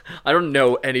 I don't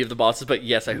know any of the bosses, but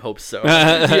yes, I hope so.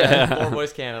 Lore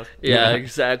Voice Canada. Yeah,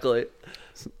 exactly.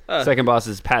 Second boss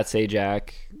is Pat Sajak.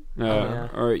 yeah.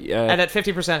 And at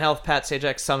 50% health, Pat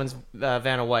Sajak summons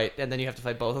Vanna White, and then you have to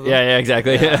fight both of them. Yeah,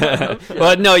 exactly.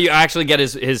 But no, you actually get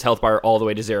his health bar all the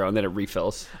way to 0, and then it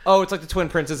refills. Oh, it's like the Twin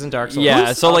Princes in Dark Souls.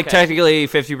 Yeah, so like Okay. technically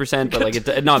 50%, but like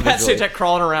it not Pat visually. Sajak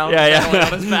crawling around. Yeah, Vanna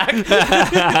White on his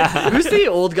back. Who's the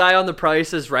old guy on The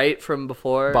Price is Right from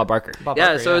before? Bob Barker. Bob Yeah,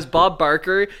 Barker, so it's Bob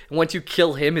Barker, and once you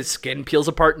kill him, his skin peels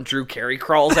apart, and Drew Carey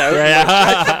crawls out.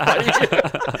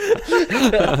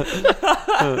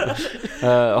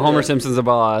 Homer Simpson's a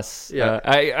boss.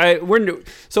 Yeah.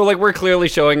 We're clearly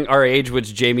showing our age,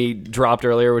 which Jamie dropped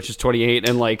earlier, which is 28,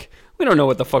 and like we don't know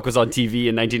what the fuck was on TV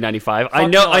in 1995. I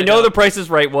know don't. The Price is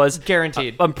Right was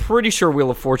Guaranteed. I'm pretty sure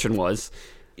Wheel of Fortune was.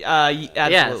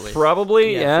 Absolutely.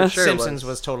 Probably, yeah. for sure. Simpsons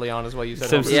was totally on, is what you said.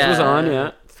 Simpsons Yeah. was on,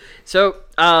 yeah. So,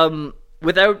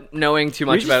 without knowing too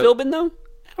much Regis about... Philbin though?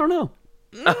 I don't know.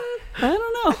 I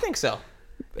don't know. I think so.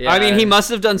 Yeah. I mean, he must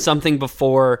have done something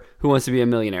before Who Wants to Be a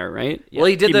Millionaire, right? Well,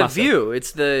 he did The must have. View.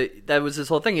 That was his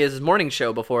whole thing. He has his morning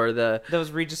show before the... That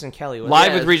was Regis and Kelly. wasn't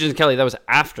Live Yeah. with Regis and Kelly. That was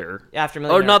after. it? After Oh,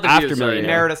 Millionaire. not The View, After sorry.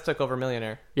 Millionaire. Meredith took over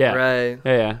Millionaire. Yeah. Right.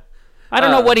 Yeah. I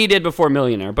don't know what he did before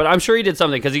Millionaire, but I'm sure he did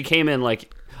something because he came in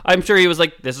like. I'm sure he was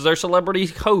like, "This is our celebrity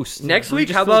host." Next week,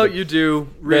 Regis how Philbin. about you do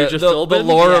Regis the Philbin?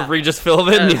 lore Yeah. of Regis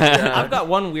Philbin? Yeah. I've got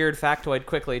one weird factoid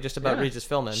quickly just about Regis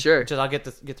Philbin. Sure. Just I'll get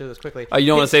through this quickly. You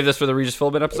don't want to save this for the Regis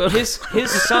Philbin episode? His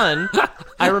son,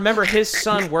 I remember his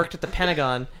son worked at the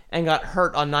Pentagon and got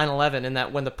hurt on 9/11 in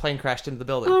that when the plane crashed into the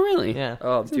building. Oh, really? Yeah.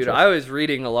 Oh, dude, I was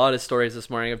reading a lot of stories this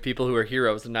morning of people who were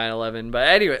heroes in 9/11. But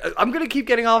anyway, I'm going to keep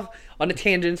getting off on a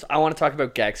tangent. I want to talk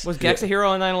about Gex. Was Gex a hero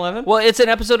on 9/11? Well, it's an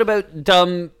episode about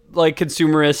dumb, like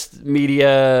consumerist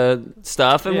media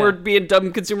stuff, and Yeah. we're being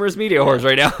dumb consumerist media whores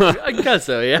right now. I guess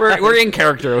so, yeah. we're in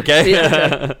character, okay?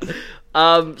 Yeah.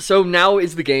 So now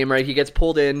is the game, right? He gets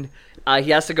pulled in. He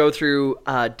has to go through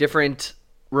different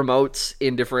remotes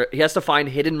in different. He has to find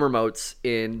hidden remotes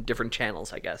in different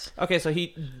channels, I guess. Okay, so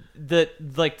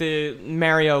the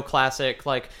Mario classic,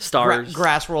 like Stars.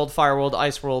 Grass World, Fire World,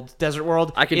 Ice World, Desert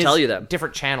World. I can is tell you them.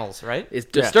 different channels, right? It's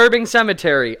Disturbing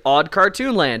Cemetery, Odd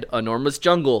Cartoon Land, Enormous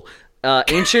Jungle,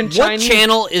 Ancient What Chinese.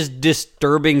 channel is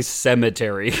Disturbing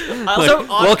Cemetery? Also,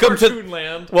 welcome to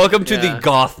Land. welcome to Yeah. the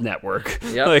Goth Network.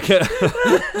 Yep. Like,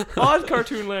 Odd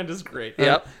Cartoon Land is great.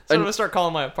 Yep. So I'm gonna start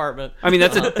calling my apartment. I mean,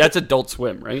 that's Adult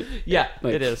Swim, right? Yeah,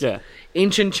 Like, it is. Yeah.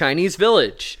 Ancient Chinese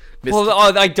Village.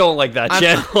 Well, I don't like that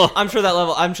channel. I'm sure that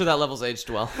level's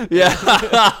aged well.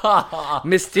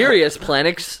 Mysterious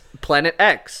Planet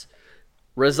X.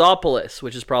 Rezopolis,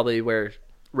 which is probably where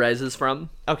Rez is from.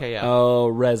 Okay, yeah. Oh,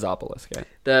 Rezopolis. Okay.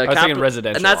 The I was thinking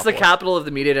residential. and that's the Opolis. capital of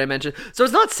the media dimension. So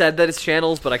it's not said that it's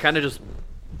channels, but I kind of just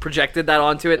projected that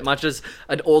onto it, much as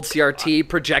an old CRT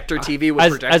projector TV would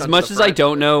project. As onto much the as I front.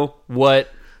 don't know what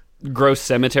Gross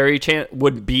Cemetery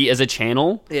would be as a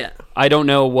channel, Yeah. I don't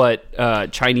know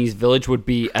what Chinese Village would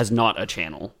be as not a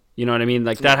channel. You know what I mean?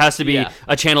 Like that has to be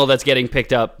a channel that's getting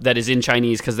picked up that is in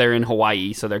Chinese because they're in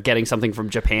Hawaii, so they're getting something from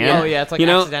Japan. Oh yeah, it's like you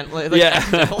know? accidental. Like, Yeah.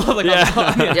 accidental, like,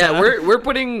 Yeah. Yeah, we're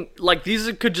putting like these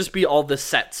could just be all the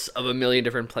sets of a million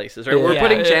different places, right? We're Yeah.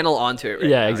 putting channel onto it. Right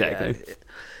Yeah, now, exactly.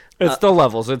 It's the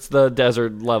levels. It's the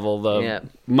desert level, the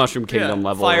Mushroom Kingdom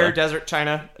level. Fire, desert,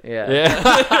 China.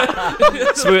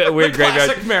 Yeah. Sweet, weird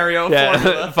graveyard. Classic Mario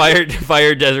Yeah.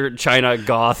 Fire, desert, China,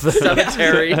 goth.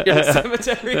 Cemetery.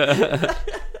 Cemetery.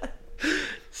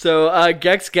 So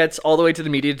Gex gets all the way to the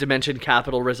media dimension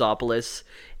capital, Rhizopolis,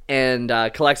 and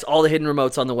collects all the hidden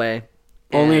remotes on the way.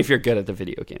 Only if you're good at the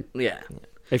video game. Yeah.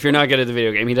 If you're not good at the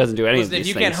video game, he doesn't do any of these If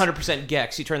you things. can't 100%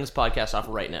 Gex, you turn this podcast off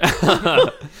right now.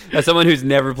 As someone who's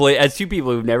never played, as two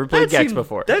people who've never played Gex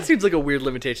before. That seems like a weird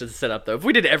limitation to set up, though. If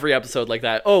we did every episode like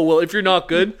that, oh, well, if you're not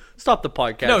good, stop the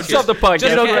podcast. No, Stop the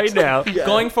podcast right now.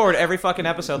 Going forward, every fucking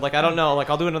episode, like, I don't know, like,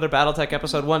 I'll do another BattleTech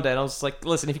episode one day, and I'll just like,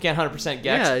 listen, if you can't 100%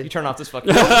 Gex, you turn off this fucking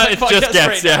It's podcast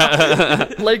just Gex, right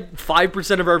now. Like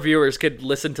 5% of our viewers could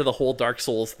listen to the whole Dark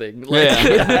Souls thing. Like,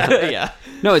 Yeah.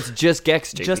 No, it's just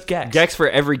Gex, JP. Just Gex. Gex for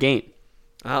every game.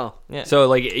 Oh. Yeah. So,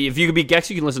 like, if you could beat Gex,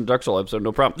 you can listen to Dark Souls episode,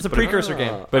 no problem. It's a precursor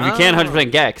game. But if you can't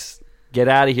 100% Gex, get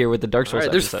out of here with the Dark Souls All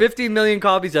right, there's episode. 50 million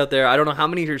copies out there. I don't know how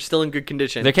many are still in good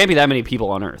condition. There can't be that many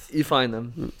people on Earth. You find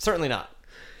them. Certainly not.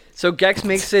 So Gex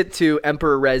makes it to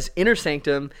Emperor Rez Inner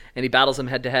Sanctum, and he battles him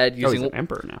head to head Oh, he's using. an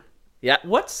emperor now. Yeah.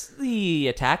 What's the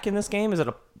attack in this game? Is it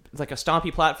like a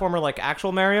stompy platformer like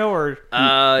actual Mario, or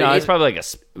No, it's probably like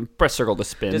a press circle to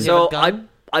spin. Does he So have a gun?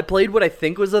 I played what I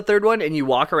think was the third one, and you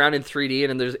walk around in 3D,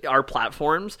 and there's our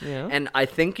platforms, and I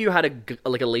think you had a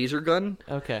laser gun.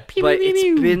 Okay. But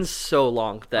it's been so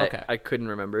long that Okay. I couldn't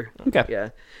remember. Okay. Yeah.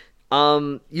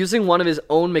 Using one of his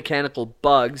own mechanical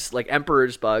bugs, like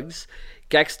Emperor's bugs,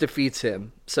 Gex defeats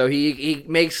him. So he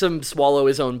makes him swallow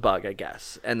his own bug, I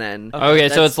guess. And then Okay,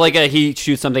 so it's like he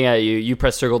shoots something at you, you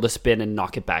press circle to spin and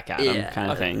knock it back at him, Yeah.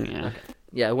 kind of thing. Yeah.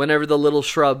 yeah, whenever the little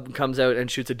shrub comes out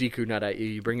and shoots a Deku nut at you,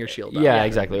 you bring your shield up. Yeah,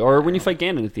 exactly. Or when you fight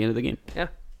Ganon at the end of the game. Yeah.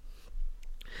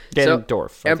 Ganondorf. I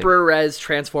think. Emperor Rez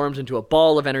transforms into a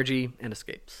ball of energy and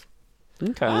escapes.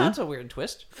 Okay. Oh, that's a weird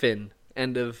twist. Finn.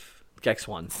 End of Gex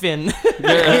 1. Finn.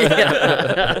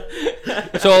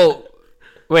 So,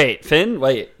 wait, Finn?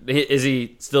 Wait, is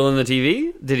he still in the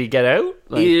TV? Did he get out?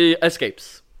 Like- He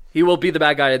escapes. He will be the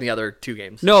bad guy in the other two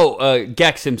games. No,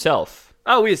 Gex himself.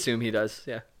 Oh, we assume he does,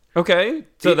 yeah. Okay,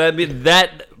 so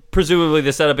that presumably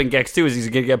the setup in Gex 2 is he's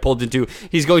going to get pulled into.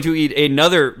 He's going to eat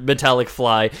another metallic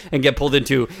fly and get pulled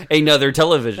into another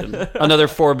television, another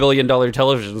 $4 billion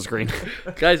television screen.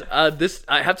 Guys, this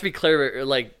I have to be clear,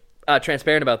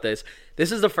 transparent about this.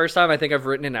 This is the first time I think I've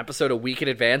written an episode a week in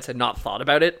advance and not thought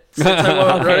about it since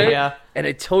I wrote it. Yeah. And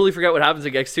I totally forgot what happens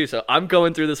in Gex 2, so I'm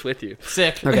going through this with you.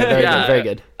 Sick. Okay, very good, very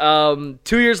good.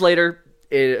 2 years later,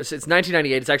 it's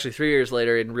 1998. It's actually 3 years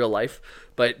later in real life,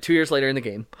 but 2 years later in the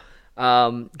game.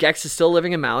 Gex is still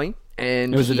living in Maui,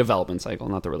 and It was a development cycle,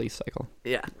 not the release cycle.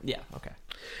 yeah, Yeah. Okay.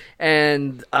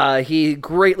 and he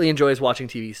greatly enjoys watching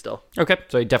TV still. Okay,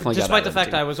 so he definitely got Despite out the of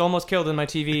fact the I was almost killed in my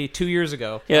TV 2 years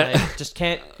ago. Yeah. And I just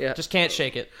can't. Yeah. Just can't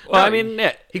shake it. Well, I mean,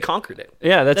 yeah, He conquered it.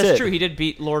 that's That's it. true. He did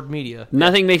beat Lord Media.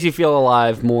 Nothing makes you feel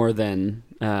alive more than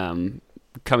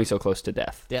coming so close to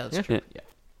death. Yeah, that's true. Yeah.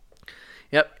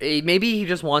 Yep. Maybe he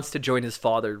just wants to join his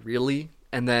father, really,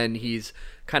 and then he's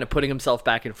kind of putting himself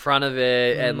back in front of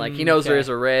it, and like he knows there is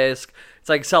a risk. It's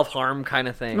like self-harm kind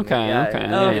of thing. Okay, Yeah,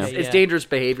 okay, It's, yeah. it's dangerous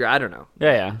behavior. I don't know.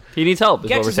 Yeah. He needs help, is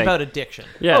Gex what we're is saying. about addiction.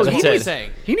 Yeah, Oh, that's he it. needs-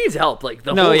 saying. He needs help. Like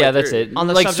the No, whole yeah, way that's through. it. On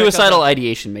the Like subject of suicidal the-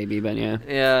 ideation, maybe, but yeah.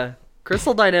 Yeah.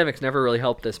 Crystal Dynamics never really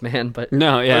helped this man, but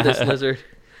No, yeah. or this lizard.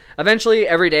 Eventually,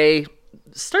 every day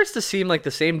starts to seem like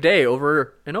the same day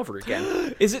over and over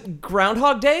again. Is it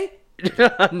Groundhog Day?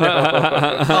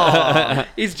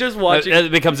 He's just watching.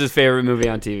 It becomes his favorite movie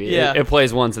on TV. Yeah. It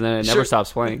plays once and then it never Sure.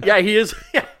 stops playing. Yeah, he is.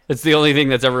 Yeah. It's the only thing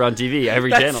that's ever on TV,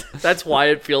 every channel. That's why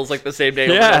it feels like the same day.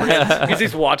 Over Yeah. and over again, because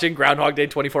he's watching Groundhog Day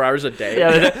 24 hours a day.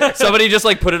 Yeah, somebody just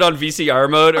like put it on VCR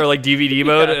mode or like DVD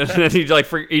mode, and then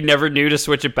he never knew to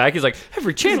switch it back. He's like,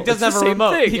 every channel doesn't it's have the a same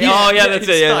remote. thing. He- Oh yeah, yeah, that's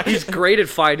he's it. Yeah. stuck. He's great at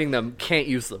finding them, can't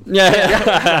use them.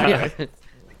 Yeah.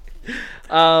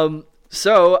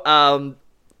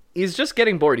 He's just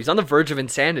getting bored. He's on the verge of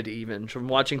insanity, even from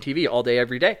watching TV all day,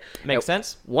 every day. Makes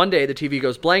sense. One day, the TV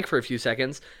goes blank for a few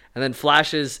seconds, and then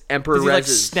flashes Emperor Does he like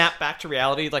Rez's. snap back to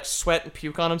reality, like sweat and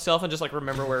puke on himself, and just like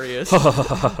remember where he is?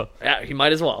 Yeah, he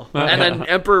might as well. And then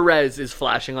Emperor Rez is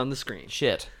flashing on the screen.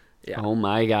 Shit. Yeah. Oh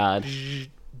my god,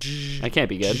 that can't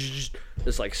be good.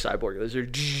 This like cyborg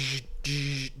lizard.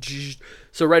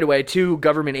 So right away, two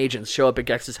government agents show up at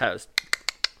Gex's house.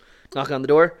 Knock on the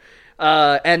door.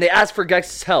 And they ask for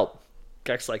Gex's help.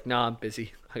 Gex like, nah, I'm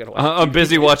busy. I gotta watch. I'm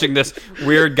busy watching this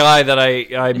weird guy that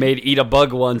I made eat a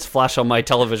bug once flash on my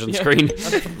television screen.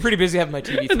 I'm pretty busy having my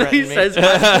TV And then he threaten me.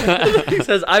 says, he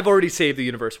says, I've already saved the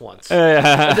universe once.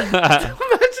 Yeah.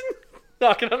 Imagine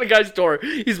knocking on the guy's door.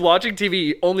 He's watching TV.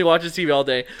 He only watches TV all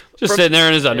day. Just sitting there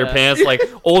in his underpants, like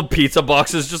old pizza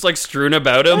boxes just like strewn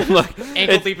about him. Like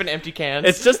Ankle deep in empty cans.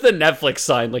 It's just the Netflix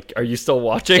sign. Like, are you still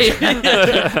watching?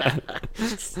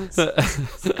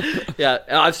 Yeah,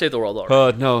 I've saved the world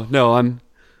already. No,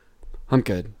 I'm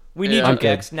good. We need I'm you,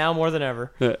 Gex, now more than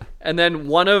ever. And then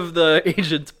one of the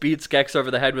agents beats Gex over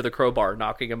the head with a crowbar,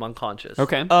 knocking him unconscious.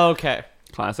 Okay. Okay.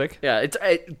 Classic. Yeah, it's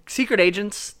secret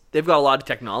agents. They've got a lot of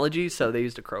technology, so they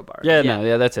used a crowbar. Yeah,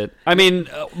 no, that's it. I mean,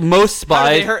 most How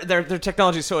did spies. they hurt, their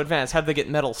technology is so advanced. How did they get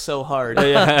metal so hard?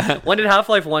 When did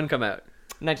Half-Life 1 come out?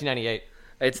 1998.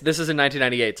 This is in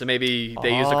 1998, so maybe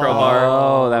they used a crowbar.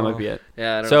 Oh, that might be it.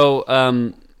 Yeah, I don't know.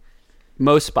 So,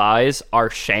 most spies are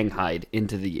shanghaied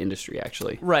into the industry,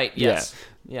 actually. Right, yes.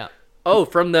 Yeah. Oh,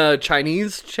 from the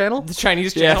Chinese channel? The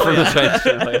Chinese Yeah, channel. from the Chinese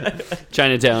channel. Yeah.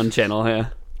 Chinatown channel, yeah.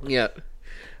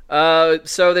 Yeah.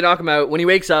 So they knock him out. When he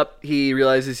wakes up, he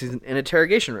realizes he's in an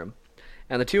interrogation room.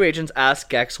 And the two agents ask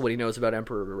Gex what he knows about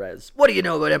Emperor Rez. What do you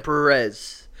know about Emperor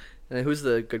Rez? And then who's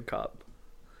the good cop?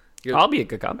 I'll be a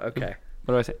good cop. Okay.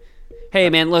 What do I say?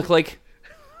 Hey, man, look, like,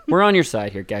 we're on your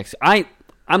side here, Gex.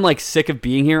 I'm like sick of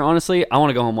being here, honestly. I want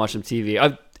to go home and watch some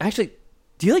TV. Actually,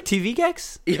 do you like TV,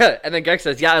 Gex? Yeah, and then Gex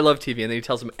says, yeah, I love TV. And then he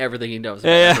tells him everything he knows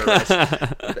about Emperor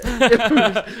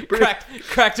Rez.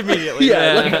 Cracked immediately.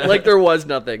 Yeah, like there was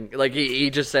nothing. Like he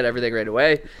just said everything right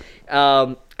away.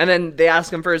 And then they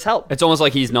ask him for his help. It's almost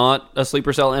like he's not a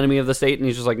sleeper cell enemy of the state, and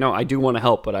he's just like, no, I do want to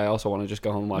help, but I also want to just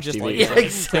go home and watch Just TV. like, Yeah,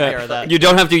 exactly. that. You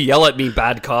don't have to yell at me,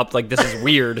 bad cop. Like, this is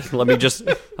weird.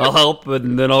 I'll help,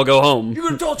 and then I'll go home. You're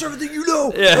gonna tell us everything you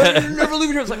know. Yeah. You're never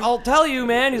leaving here. It's like, I'll tell you,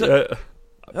 man. He's like,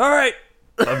 all right.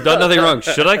 I've done nothing wrong.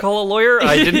 Should I call a lawyer?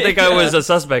 I didn't think I was a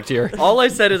suspect here. All I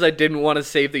said is I didn't want to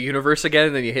save the universe again,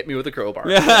 and then you hit me with a crowbar.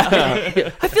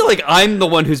 I feel like I'm the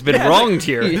one who's been wronged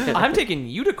here. Yeah, I'm taking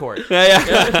you to court.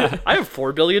 yeah. I have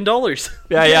 $4 billion.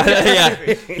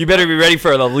 Yeah. You better be ready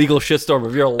for the legal shitstorm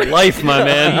of your life, my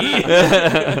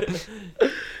man.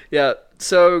 Yeah,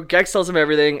 so Gex tells him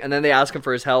everything, and then they ask him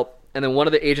for his help. And then one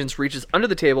of the agents reaches under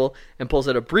the table and pulls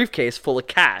out a briefcase full of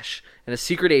cash and a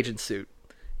secret agent suit.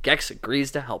 Gex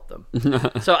agrees to help them.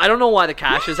 So I don't know why the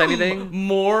cash is anything.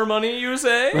 More money, you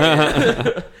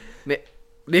say?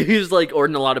 Maybe he was like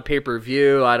ordering a lot of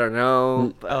pay-per-view. I don't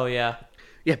know. Oh, yeah.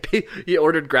 Yeah, he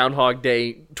ordered Groundhog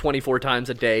Day 24 times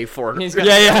a day for... He's got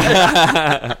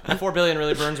Yeah. $4 billion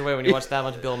really burns away when you watch that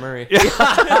much Bill Murray.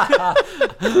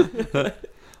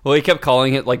 Well, he kept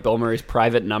calling it like Bill Murray's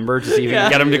private number to see if he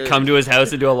can get him to come to his house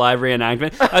and do a live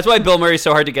reenactment. That's why Bill Murray's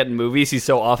so hard to get in movies. He's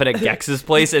so often at Gex's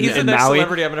place in He's the next Maui.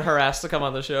 celebrity I'm going to harass to come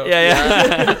on the show.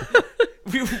 Yeah.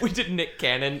 We did Nick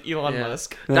Cannon, Elon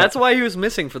Musk. That's why he was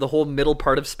missing for the whole middle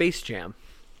part of Space Jam.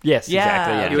 Yes, Yeah.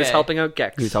 exactly. Yeah. He was Okay. helping out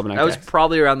Gex. He was helping out That was Gex.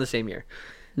 probably around the same year.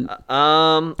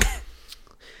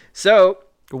 So...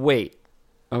 Wait.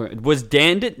 Okay. Was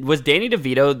Danny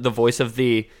DeVito the voice of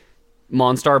the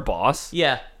Monstar boss?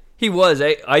 Yeah. He was.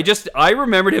 I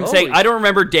remembered him saying, Holy- I don't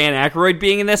remember Dan Aykroyd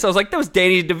being in this. I was like, that was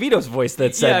Danny DeVito's voice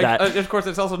that said Yeah, that. of course,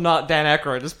 it's also not Dan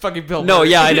Aykroyd. It's fucking Bill No, Murray.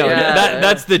 yeah, I know. Yeah.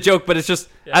 That's the joke, but it's just,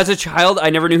 as a child,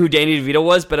 I never knew who Danny DeVito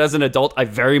was, but as an adult, I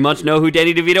very much know who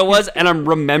Danny DeVito was, and I'm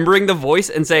remembering the voice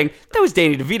and saying, that was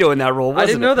Danny DeVito in that role, wasn't I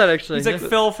didn't know it? that, actually. He's like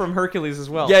Phil from Hercules as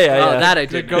well. Yeah, yeah, Oh, yeah. that I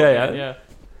The did. goat Yeah, man, yeah. yeah.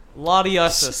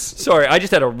 Latiasis. Sorry, I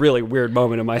just had a really weird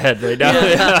moment in my head right now.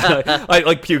 I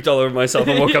like puked all over myself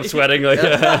and woke up sweating, like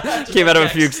came out of a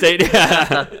fugue state.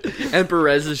 Yeah, And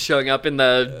Perez is showing up in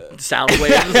the sound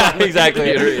waves. Yeah, on the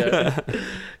exactly. computer,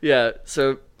 yeah.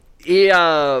 So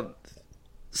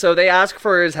so they ask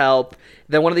for his help.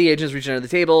 Then one of the agents reaches under the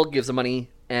table, gives him money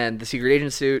and the secret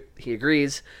agent suit. He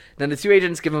agrees. Then the two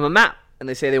agents give him a map, and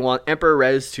they say they want Emperor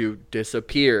Rez to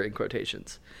disappear, in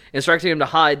quotations, instructing him to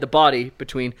hide the body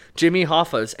between Jimmy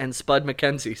Hoffa's and Spud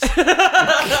McKenzie's.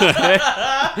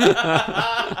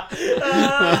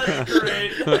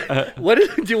 What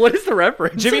is the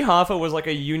reference? Jimmy Hoffa was like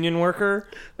a union worker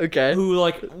Okay. who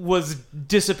like was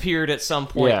disappeared at some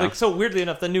point. Yeah. Like, so weirdly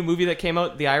enough, the new movie that came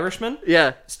out, The Irishman,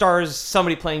 Yeah. stars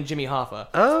somebody playing Jimmy Hoffa.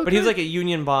 Oh, But he was okay. like a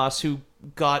union boss who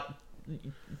got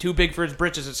too big for his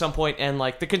britches at some point, and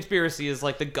like the conspiracy is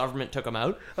like the government took him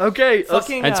out. Okay.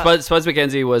 Fucking and Spuds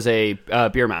McKenzie was a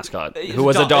beer mascot It's who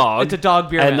was a dog. It's a dog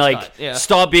beer and mascot. like Yeah.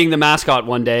 stopped being the mascot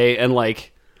one day, and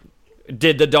like,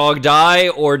 did the dog die,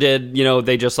 or did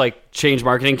they just like change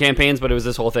marketing campaigns? But it was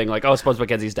this whole thing like, oh, Spuds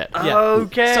McKenzie's dead. Yeah.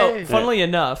 Okay. So, funnily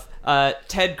enough,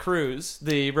 Ted Cruz,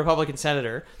 the Republican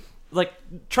senator, like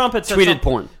Trump had said Tweeted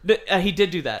porn. He did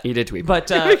do that. He did tweet. But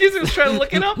He was trying to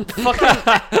look it up.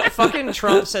 fucking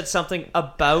Trump said something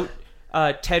about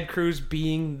Ted Cruz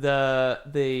being the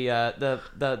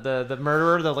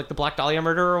murderer, the Black Dahlia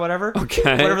murderer or whatever.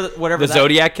 Okay. Whatever. The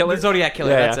Zodiac killer. The Zodiac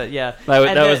killer. Yeah, That's it. Yeah.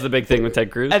 That was the big thing with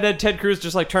Ted Cruz. And then Ted Cruz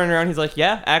just like turning around, he's like,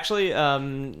 "Yeah, actually,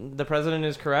 the president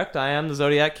is correct. I am the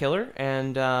Zodiac killer,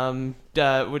 and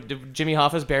Jimmy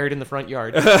Hoffa's buried in the front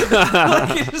yard." He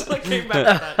just like came back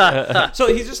with that. So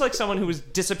he's just like someone who was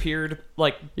disappeared,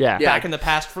 like back in the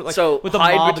past for like with the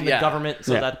mob and the government.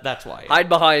 So that's why. Hide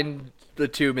behind the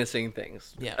two missing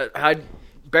things. Yeah.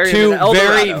 Bury two him in El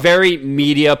very Dorado. very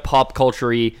media pop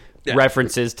culture-y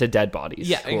references to dead bodies.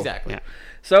 Yeah, Cool. exactly. Yeah.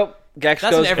 So Gex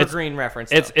That's goes. an evergreen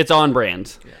reference. It's on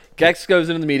brand. Gex goes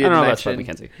into the media I don't know about Spud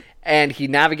dimension, McKenzie. and he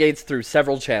navigates through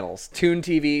several channels: Toon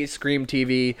TV, Scream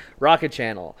TV, Rocket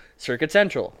Channel, Circuit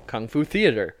Central, Kung Fu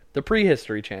Theater, the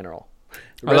Prehistory Channel.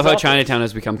 I love how Resolve- Chinatown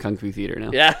has become Kung Fu Theater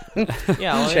now. Yeah.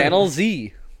 well, Channel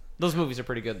Z. Those movies are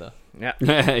pretty good though. Yeah.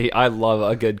 I love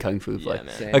a good Kung Fu flick.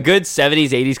 man. Same. A good 70s,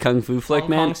 80s Kung Fu flick, Hong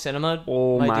man. Kong cinema.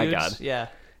 Oh my dudes. God. Yeah.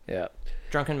 Yeah.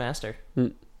 Drunken Master.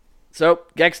 So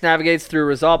Gex navigates through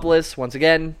Rosopolis once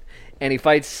again, and he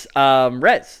fights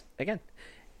Rez again.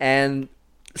 And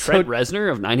so Fred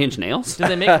Reznor of Nine Inch Nails? Did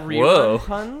they make rerun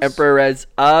puns? Emperor Rez,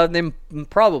 they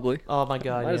probably. Oh my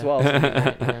god. Might as yeah. well.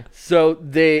 Yeah. So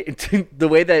the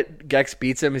way that Gex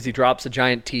beats him is he drops a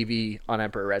giant TV on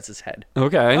Emperor Rez's head.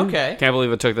 Okay. Can't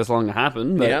believe it took this long to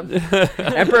happen. But Yeah.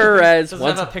 Emperor Rez Does it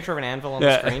once have a picture of an anvil on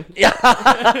the screen?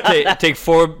 take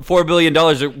 $4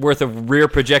 billion worth of rear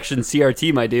projection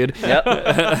CRT, my dude.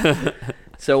 Yep.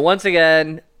 So once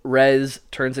again, Rez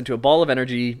turns into a ball of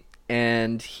energy,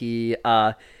 and he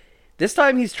this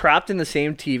time he's trapped in the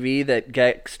same TV that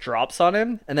Gex drops on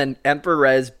him, and then Emperor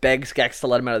Rez begs Gex to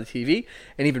let him out of the TV,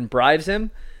 and even bribes him,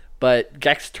 but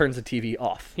Gex turns the TV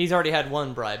off. He's already had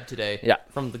one bribe today. Yeah.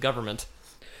 From the government.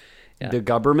 The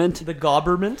government? The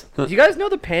government? Do you guys know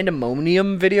the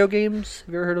Pandemonium video games?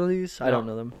 Have you ever heard of these? I don't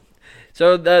know them.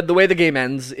 So the way the game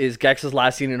ends is Gex is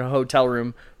last seen in a hotel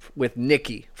room with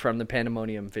Nikki from the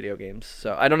Pandemonium video games.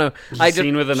 So I don't know.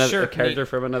 Seen with Sure, a character neat.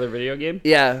 from another video game?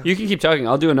 Yeah. You can keep talking.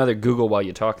 I'll do another Google while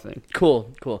you talk thing.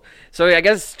 Cool. So I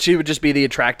guess she would just be the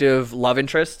attractive love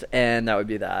interest, and that would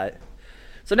be that.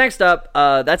 So next up,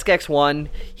 that's Gex 1.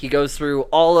 He goes through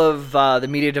all of the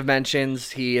media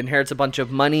dimensions. He inherits a bunch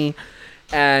of money,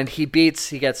 and he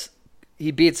beats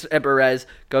Emperor Rez,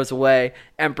 goes away.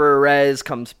 Emperor Rez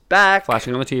comes back.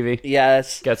 Flashing on the TV.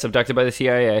 Yes. Gets abducted by the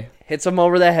CIA. Hits him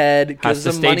over the head. Has Gives to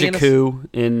him stage money a coup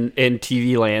in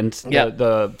TV land,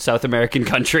 the South American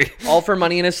country. all for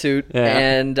money in a suit. Yeah.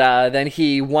 And then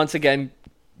he once again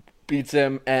beats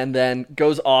him and then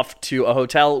goes off to a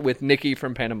hotel with Nikki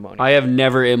from Pandemonium. I have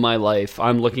never in my life,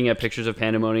 I'm looking at pictures of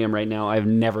Pandemonium right now, I've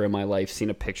never in my life seen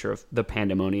a picture of the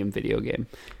Pandemonium video game.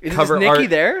 Is Nikki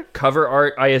there? Cover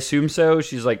art, I assume so.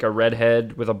 She's like a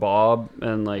redhead with a bob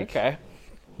and like... Okay.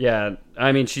 Yeah,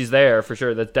 I mean, she's there for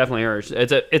sure. That's definitely her.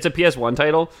 It's a PS1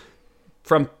 title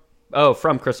from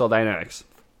Crystal Dynamics.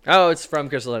 Oh, it's from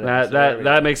Crystal Dynamics.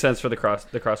 That makes sense for the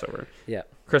crossover. Yeah.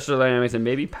 Crystal Dynamics and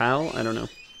maybe PAL? I don't know.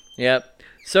 Yep.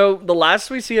 So the last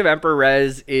we see of Emperor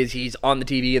Rez is he's on the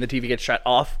TV and the TV gets shut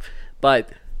off, but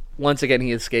once again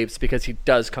he escapes because he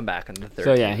does come back in the third.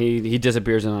 So yeah, he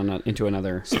disappears into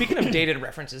another. Speaking of dated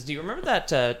references, do you remember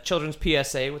that children's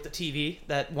PSA with the TV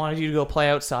that wanted you to go play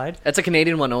outside? That's a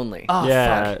Canadian one only. Oh,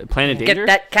 Yeah, fuck. Planet Danger? Get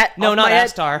that cat No, off not my head.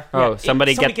 Astar. Oh, Yeah,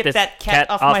 somebody get this that cat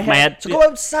off my head. So go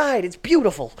outside. It's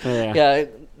beautiful. Yeah.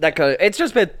 That kind of, it's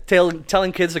just been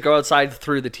telling kids to go outside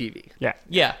through the TV. Yeah.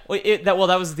 Yeah, that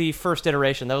was the first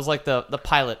iteration. That was like the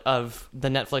pilot of the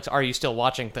Netflix "Are You Still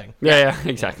Watching" thing. Yeah,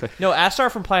 exactly. No,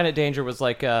 Astar from Planet Danger was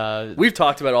like We've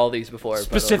talked about all these before.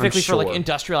 specifically I'm for like sure.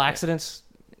 industrial accidents.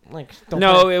 Like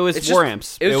No, it was It's war just-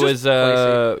 amps. it was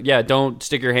just don't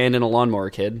stick your hand in a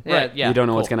lawnmower, kid. Yeah, right. Yeah, You don't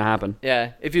know what's cool. going to happen.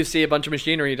 Yeah, if you see a bunch of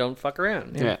machinery, don't fuck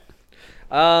around. Yeah.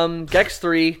 Gex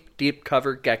 3, Deep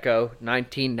Cover Gecko,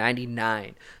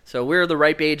 1999. So we're the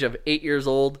ripe age of 8 years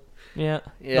old. Yeah.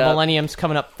 Yeah. The millennium's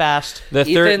coming up fast. The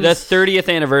Ethan's-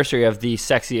 30th anniversary of the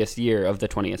sexiest year of the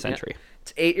 20th century.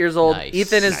 It's 8 years old. Nice.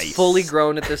 Ethan is Nice. fully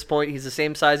grown at this point. He's the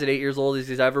same size at 8 years old as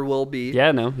he ever will be.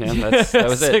 Yeah, that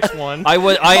was it. 6'1".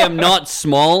 I am not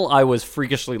small. I was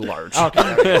freakishly large. Okay.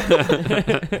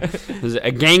 As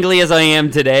gangly as I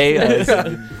am today, I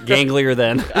was ganglier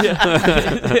then.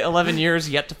 11 years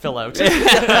yet to fill out.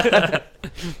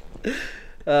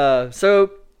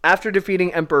 So after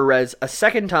defeating Emperor Rez a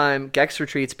second time, Gex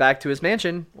retreats back to his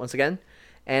mansion once again,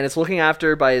 and it's looking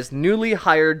after by his newly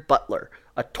hired butler,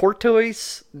 a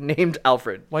tortoise named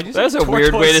Alfred. Why'd you say That's a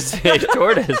weird way to say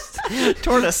tortoise.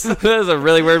 tortoise? That is a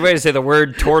really weird way to say the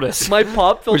word tortoise, My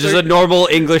pop filter, which is a normal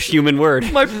English human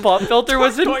word. my pop filter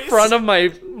was in Tortoise. front of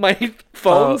my my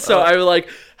phone, so I like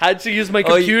had to use my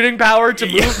computing power to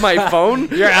move my phone.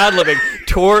 You're ad-libbing.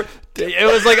 It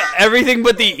was like everything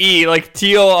but the E, like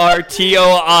Tortois.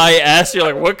 You're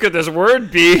like, what could this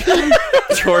word be?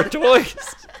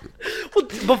 Tortoise.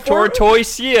 Well,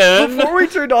 Tortoisian. Before we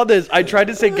turned on this, I tried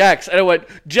to say Gex, and I went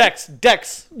Dex.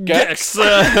 Gex. So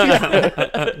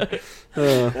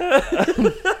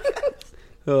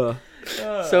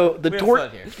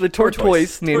the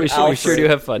tortoise named Alfred. We sure do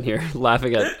have fun here,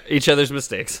 laughing at each other's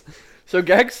mistakes. So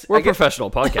Gex, we're professional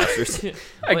podcasters.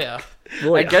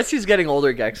 I guess he's getting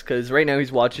older, Gex, because right now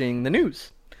he's watching the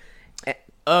news.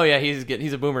 Oh yeah,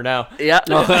 he's a boomer now. Yeah.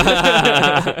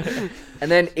 And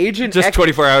then Agent just X...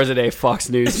 24 hours a day, Fox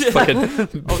News, fucking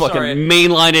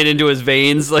mainline it into his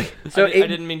veins. Like, so I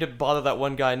didn't mean to bother that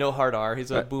one guy. No hard R. He's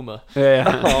a boomer.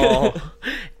 Yeah.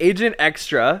 Agent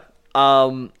Extra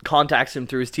contacts him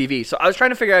through his TV. So I was trying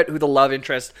to figure out who the love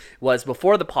interest was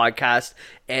before the podcast,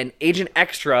 and Agent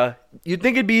Extra, you'd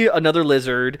think it'd be another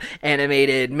lizard,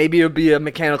 animated, maybe it would be a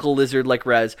mechanical lizard like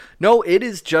Rez. No, it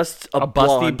is just a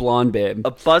busty blonde babe.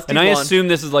 A busty and blonde. I assume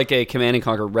this is like a Command and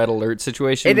Conquer Red Alert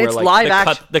situation and where it's like live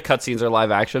action. The cutscenes are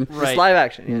live action. Right. It's live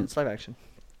action. Yeah, it's live action.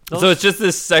 So it's just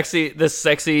this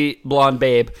sexy blonde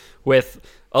babe with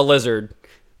a lizard.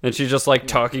 And she's just like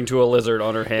talking to a lizard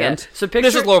on her hand. Yeah. So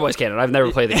this is Lore Boys canon. I've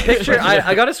never played the game.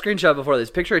 I got a screenshot before this.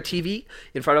 Picture a TV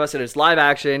in front of us, and it's live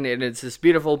action, and it's this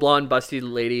beautiful blonde, busty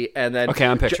lady. And then okay,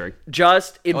 I'm picturing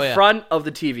just in front of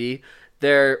the TV,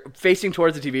 they're facing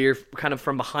towards the TV. You're kind of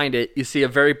from behind it. You see a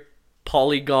very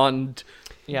polygoned.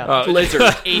 Lizard. A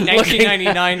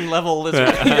 1999 level lizard.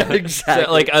 Yeah, exactly.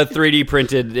 So, like a 3D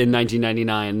printed in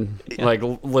 1999 like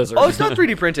lizard. Oh, it's not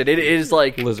 3D printed. It is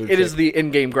like lizard it is the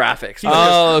in-game graphics.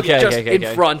 Okay.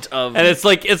 In front of. And it's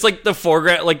like the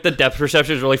foreground, like the depth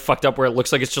perception is really fucked up where it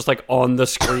looks like it's just like on the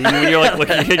screen when you're like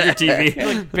looking at your TV.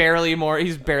 Like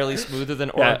he's barely smoother than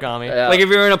origami. Yeah. Like if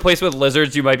you're in a place with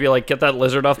lizards, you might be like, get that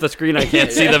lizard off the screen. I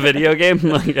can't see the video game.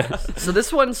 So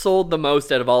this one sold the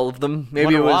most out of all of them. Maybe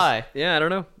Wonder it was. Why? Yeah, I don't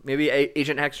know. Maybe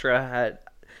Agent Extra had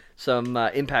some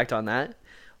impact on that,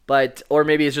 or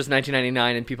maybe it's just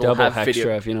 1999 and people Double have extra,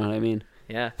 video. if you know what I mean.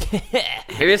 Yeah,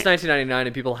 maybe it's 1999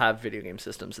 and people have video game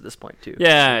systems at this point too.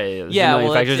 Yeah.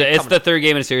 Well, it's the third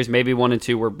game in a series. Maybe 1 and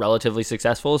 2 were relatively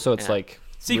successful, so it's like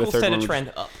sequels tend to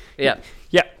trend up. Yeah.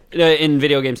 In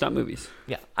video games, not movies.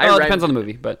 Yeah, it depends on the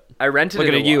movie, but I rented.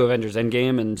 Looking at you, Avengers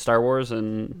Endgame and Star Wars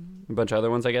and a bunch of other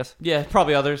ones, I guess. Yeah,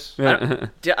 probably others. I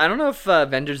don't know if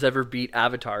Avengers ever beat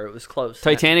Avatar. It was close.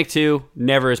 Titanic 2,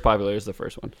 never as popular as the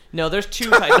first one. No, there's two.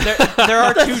 There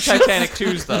are two Titanic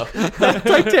 2s though.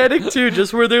 Titanic 2,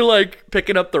 just where they're like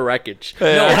picking up the wreckage.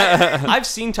 No, I've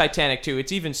seen Titanic 2.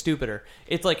 It's even stupider.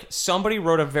 It's like somebody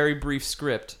wrote a very brief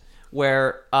script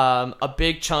where a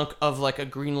big chunk of like a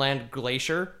Greenland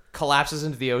glacier collapses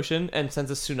into the ocean and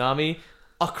sends a tsunami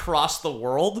across the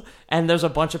world, and there's a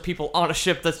bunch of people on a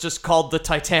ship that's just called the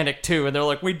Titanic 2, and they're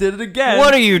like, we did it again.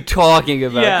 What are you talking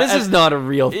about? Yeah, this is not a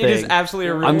real thing. It is absolutely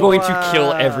a real I'm going to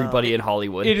kill everybody in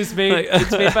Hollywood. It is made.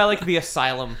 It's made by like the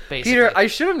Asylum, basically. Peter, I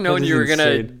should have known you were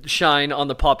gonna shine on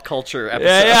the pop culture episode.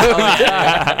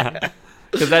 Yeah.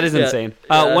 Because that is insane.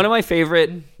 One of my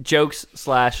favorite jokes /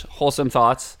 wholesome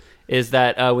thoughts is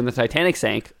that when the Titanic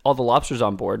sank, all the lobsters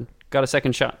on board got a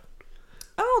second shot.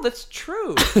 Oh, that's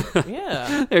true.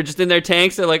 Yeah. They're just in their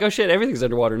tanks. They're like, oh shit, everything's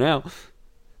underwater now.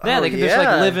 Yeah, they can just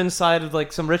like live inside of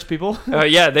like some rich people.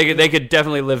 They could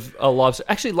definitely live a lobster.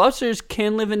 Actually, lobsters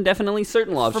can live indefinitely.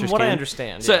 Certain lobsters From what can. I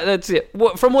understand. So that's it.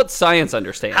 From what science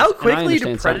understands. How quickly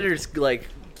do predators like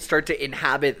start to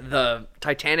inhabit the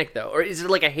Titanic though? Or is it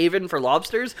like a haven for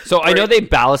lobsters? So I know they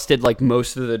ballasted like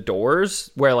most of the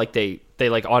doors where like they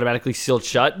like automatically sealed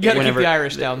shut. You gotta keep the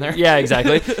Irish down there. Yeah,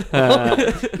 exactly.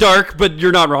 Dark, but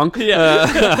you're not wrong.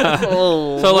 Yeah.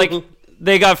 So like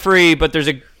they got free, but there's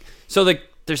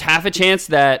half a chance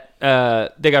that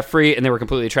they got free and they were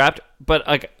completely trapped. But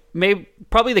like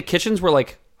probably the kitchens were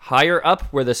like higher up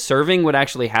where the serving would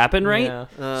actually happen, right?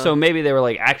 Yeah. So maybe they were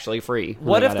like actually free.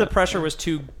 What if the pressure was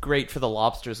too great for the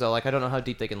lobsters though? Like I don't know how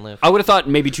deep they can live. I would have thought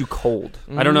maybe too cold.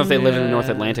 I don't know if they live in the North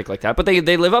Atlantic like that, but they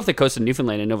live off the coast of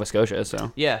Newfoundland and Nova Scotia.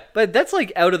 So yeah, but that's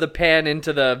like out of the pan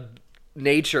into the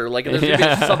nature. Like there's gonna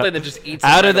be something that just eats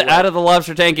out of the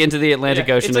lobster tank into the Atlantic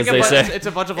Ocean, like as they say. It's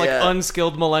a bunch of like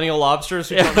unskilled millennial lobsters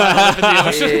who don't know how to live in the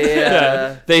ocean.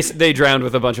 Yeah. They drowned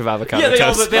with a bunch of avocado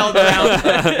toast. They all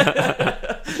drowned.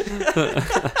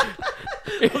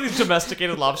 All these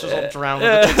domesticated lobsters all drowned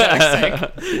with the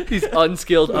Titanic sink. These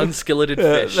unskilled, unskilleted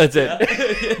fish. That's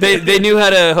it. They knew how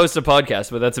to host a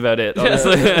podcast, but that's about it.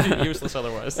 Honestly, useless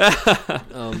otherwise.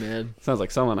 Oh man, sounds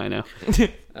like someone I know.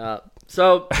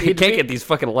 So I can't get these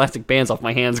fucking elastic bands off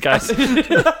my hands, guys.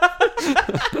 Can't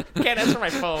answer my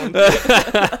phone.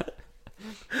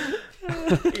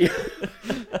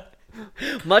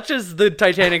 Much as the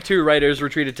Titanic 2 writers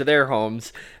retreated to their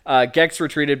homes, Gex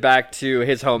retreated back to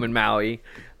his home in Maui,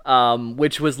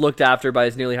 which was looked after by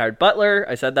his newly hired butler.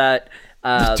 I said that.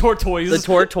 The Tortoise. The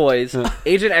Tortoise.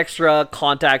 Agent Extra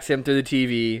contacts him through the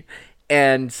TV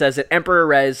and says that Emperor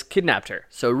Rez kidnapped her.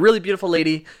 So, really beautiful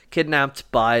lady kidnapped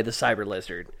by the Cyber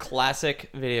Lizard. Classic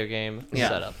video game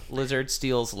setup. Lizard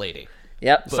steals lady.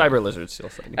 Yep. Cyber Lizard still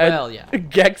saying. Well, yeah.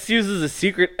 Gex uses a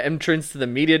secret entrance to the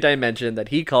media dimension that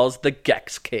he calls the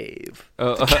Gex Cave.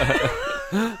 And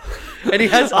he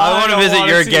has I want to don't visit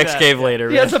wanna your see Gex that. Cave later.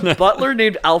 he has a butler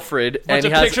named Alfred, Bunch and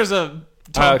he of has pictures of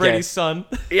Tom Brady's son.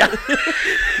 yeah.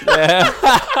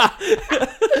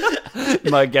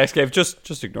 My Gex Cave.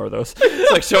 Just ignore those.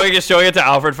 It's like showing it to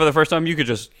Alfred for the first time. You could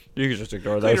just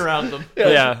ignore those. Clean around them.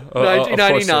 Yeah.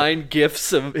 1999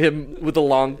 gifs of him with a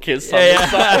long kiss on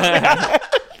the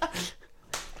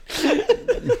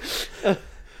side.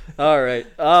 All right.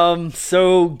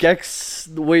 So Gex,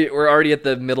 we're already at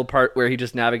the middle part where he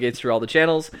just navigates through all the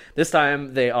channels. This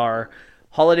time they are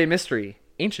Holiday Mystery,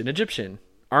 Ancient Egyptian,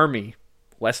 Army,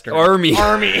 Western. Army.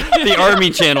 The Army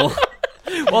channel.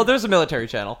 Well, there's a military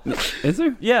channel. Is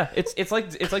there? Yeah, it's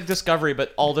like Discovery,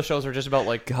 but all the shows are just about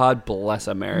like God bless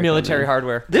America. military man.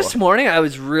 hardware. This morning I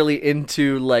was really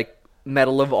into like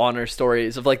Medal of Honor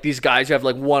stories of like these guys who have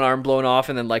like one arm blown off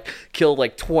and then like kill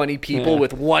like 20 people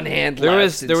with one hand There left.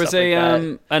 was stuff like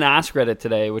that. an Ask Reddit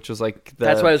today, which was like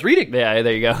That's what I was reading. Yeah,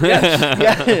 there you go.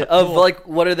 Yeah, of like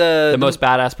what are the The most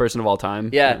badass person of all time.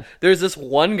 Yeah, there's this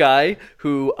one guy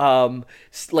who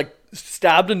like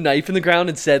stabbed a knife in the ground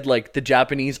and said like the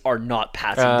Japanese are not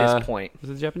passing this point. Was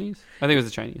it Japanese? I think it was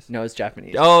the Chinese. No, it's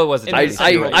Japanese. Oh, it was the I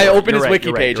Chinese. I opened his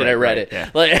wiki page and I read it. Yeah.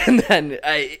 Like, and then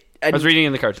I was reading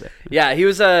in the car today. yeah, he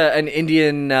was an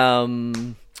Indian.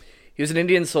 He was an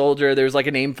Indian soldier. There's like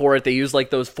a name for it. They use like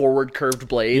those forward curved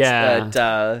blades. Yeah.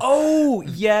 That, Oh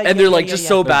yeah, and they're like just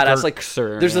so badass. Like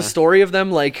Gurkser, there's yeah. a story of them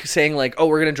like saying like, "Oh,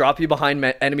 we're gonna drop you behind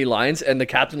enemy lines," and the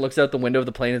captain looks out the window of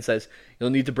the plane and says, "You'll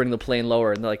need to bring the plane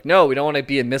lower." And they're like, "No, we don't want to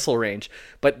be in missile range."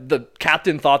 But the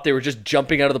captain thought they were just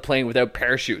jumping out of the plane without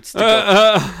parachutes. To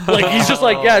go. Like he's just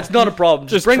like, "Yeah, it's not a problem.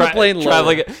 Just bring the plane lower."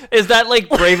 traveling. Is that like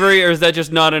bravery, or is that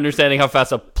just not understanding how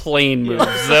fast a plane moves?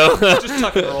 So just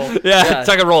tuck and roll. yeah,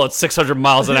 tuck and roll at 600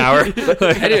 miles an hour.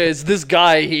 Anyways, this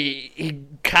guy he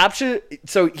captured.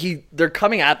 So they're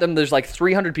coming at them. There's like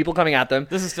 300 people coming at them.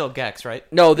 This is still Gex, right?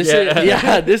 No, this is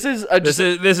This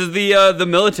is the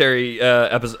military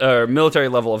episode or military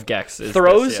level of Gex.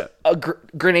 Throws a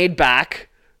grenade back.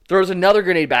 Throws another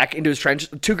grenade back into his trench.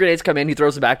 2 grenades come in. He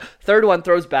throws it back. Third one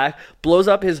throws back. Blows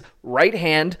up his right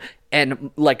hand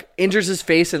and like injures his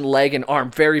face and leg and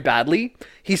arm very badly.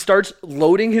 He starts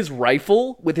loading his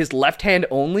rifle with his left hand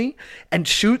only and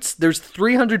shoots. There's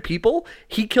 300 people.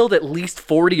 He killed at least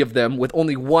 40 of them with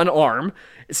only one arm,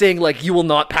 saying like, "You will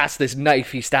not pass this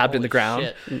knife." He stabbed in the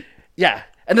ground. Shit. Yeah,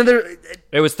 and then there.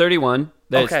 It was 31.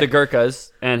 That's Okay. the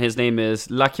Gurkhas, and his name is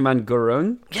Lakhiman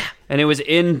Gurung. Yeah. And it was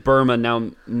in Burma, now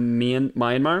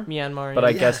Myanmar. Myanmar, But yeah.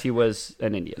 I guess he was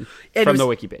an Indian And from it the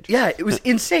was- wiki page. Yeah, it was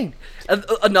insane.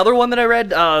 Another one that I read,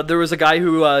 there was a guy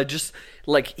who just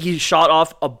like he shot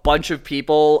off a bunch of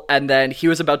people and then he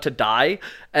was about to die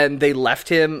and they left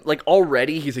him like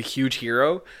already he's a huge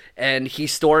hero and he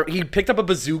picked up a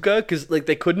bazooka because like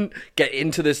they couldn't get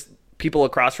into this people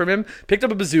across from him, picked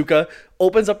up a bazooka,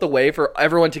 opens up the way for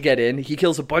everyone to get in. He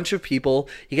kills a bunch of people.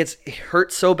 He gets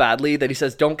hurt so badly that he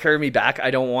says, "Don't carry me back.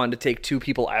 I don't want to take 2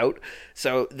 people out."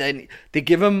 So then they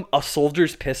give him a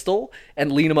soldier's pistol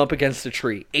and lean him up against a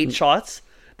tree. 8 shots.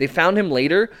 They found him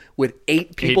later with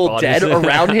 8 people bodies. dead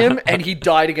around him and he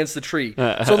died against the tree.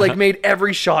 So like made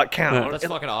every shot count. That's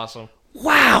fucking awesome.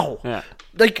 Wow. Yeah.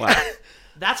 Like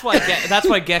That's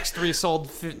why Gex 3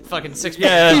 sold fucking 6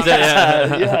 Yeah,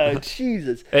 yeah. yeah,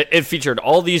 Jesus. It featured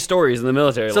all these stories in the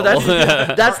military So level.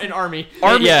 that's an army.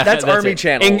 Army. Yeah, that's Army it.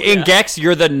 Channel. In Gex,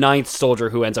 you're the 9th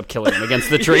soldier who ends up killing him against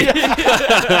the tree.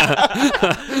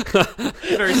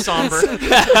 Very somber.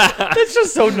 It's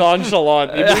just so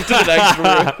nonchalant. You move to the next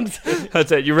room.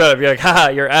 That's it. You run up. You're like, "Ha!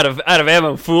 You're out of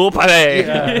ammo, fool!" Pave.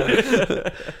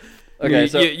 Okay,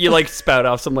 so you like spout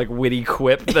off some like witty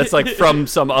quip that's like from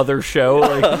some other show.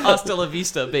 Like, Hasta la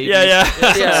vista, baby. yeah.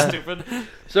 Yeah. Stupid.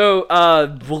 So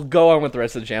we'll go on with the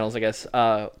rest of the channels, I guess.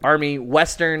 Army,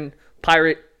 Western,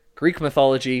 Pirate, Greek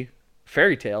mythology,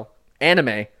 fairy tale,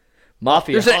 anime,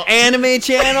 Mafia. There's an anime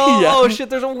channel. Yeah. Oh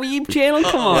shit! There's a weeb channel.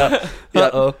 Come on. Yeah.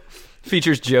 Uh-oh.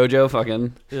 Features JoJo.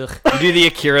 Fucking. Ugh. You do the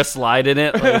Akira slide in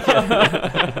it.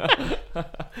 Like,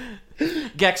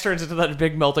 Gex turns into that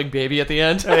big melting baby at the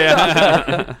end.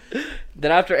 Yeah.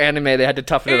 Then after anime, they had to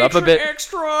toughen it up a bit.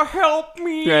 Extra, help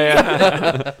me.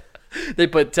 Yeah. They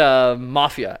put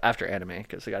Mafia after anime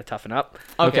because they got to toughen up.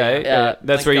 Okay. Yeah.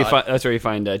 That's Thank where you God. find. That's where you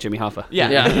find Jimmy Hoffa.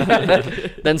 Yeah.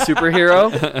 Then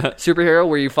superhero,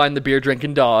 where you find the beer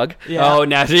drinking dog. Yeah. Oh,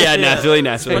 naturally. Yeah, naturally.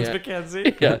 Spence Yeah.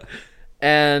 McKenzie. Yeah.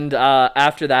 And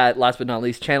after that, last but not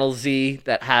least, Channel Z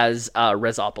that has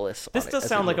Resopolis. This does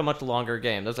sound like a much longer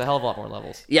game. There's a hell of a lot more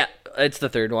levels. Yeah, it's the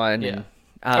third one. Yeah.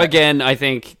 And, Again, I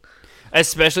think,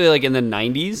 especially like in the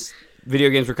 '90s,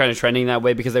 video games were kind of trending that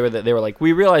way because they were like,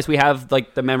 we realize we have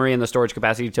like the memory and the storage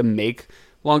capacity to make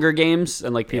longer games,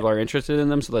 and like people are interested in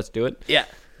them, so let's do it. yeah.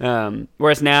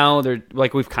 Whereas now they're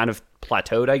like we've kind of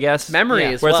plateaued, I guess. Memory Yeah.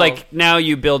 as Where well. it's like now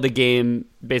you build a game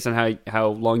based on how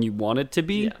long you want it to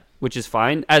be, Yeah. which is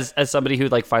fine. As somebody who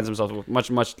like finds themselves with much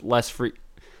less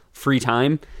free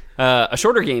time, a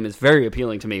shorter game is very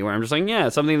appealing to me. Where I'm just like, yeah,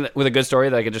 something with a good story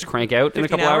that I could just crank out in a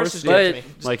 15 couple hours. is Yeah. good to me.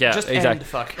 Like, yeah, Just exactly. end,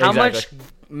 fuck. How Exactly. much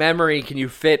memory can you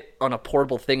fit on a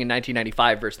portable thing in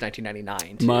 1995 versus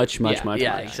 1999? too? Much. Yeah,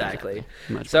 much. exactly.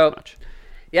 Much, So, much.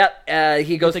 yeah,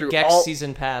 he goes The through Gex all.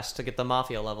 season pass to get the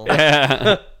Mafia level.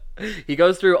 He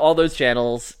goes through all those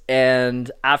channels, and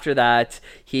after that,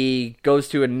 he goes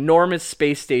to an enormous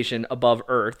space station above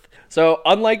Earth. So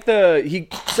unlike he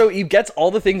gets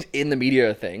all the things in the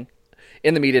media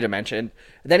dimension.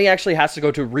 Then he actually has to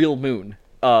go to real moon,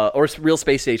 or real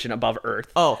space station above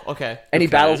Earth. Oh, okay. And he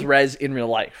battles Rez in real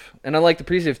life. And unlike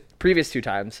the previous two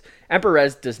times, Emperor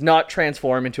Rez does not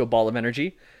transform into a ball of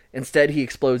energy. Instead, he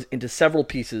explodes into several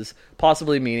pieces,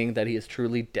 possibly meaning that he is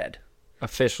truly dead.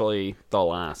 Officially the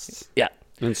last Yeah.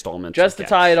 installment. Just to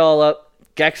tie it all up,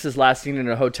 Gex is last seen in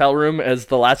a hotel room as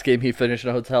the last game he finished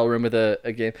in a hotel room with a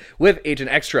game with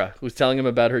Agent Extra, who's telling him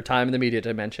about her time in the media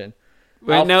dimension.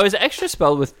 Wait, now is extra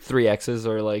spelled with 3 X's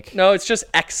or like? No, it's just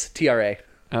XTRA.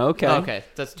 Okay. Okay,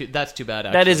 that's too bad.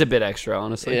 Actually. That is a bit extra,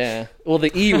 honestly. Yeah. Well,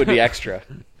 the E would be extra.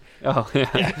 Oh,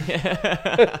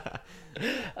 yeah.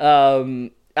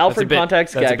 Alfred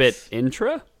contacts That's Gex. a bit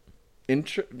intra?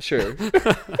 Sure.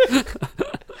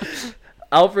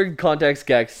 Alfred contacts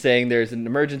Gex saying there's an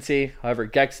emergency. However,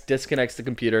 Gex disconnects the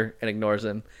computer and ignores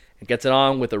him and gets it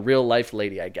on with a real life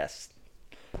lady, I guess.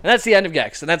 And that's the end of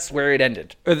Gex, and that's where it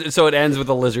ended. So it ends with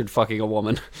a lizard fucking a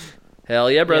woman. Hell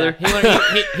yeah, brother.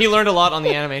 Yeah, he learned a lot on the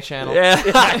anime channel.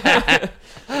 Yeah.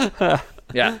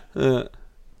 Yeah.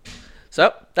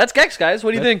 So that's Gex, guys.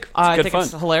 What do you think? I good think fun.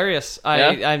 it's hilarious.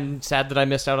 I'm sad that I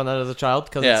missed out on that as a child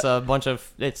because Yeah.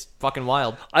 it's fucking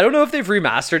wild. I don't know if they've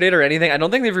remastered it or anything. I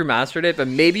don't think they've remastered it, but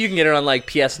maybe you can get it on like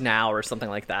PS Now or something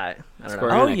like that. I don't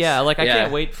Square know. Oh Enix. yeah, like I Yeah.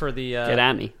 can't wait for the Get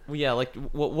at me. yeah, like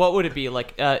what would it be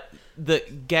like the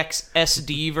Gex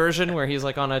SD version where he's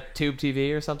like on a tube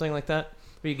TV or something like that,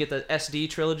 where you get the SD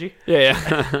trilogy.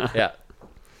 Yeah. Yeah.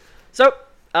 So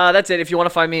that's it. If you want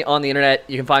to find me on the internet,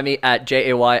 you can find me at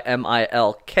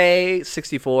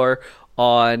JAYMILK64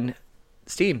 on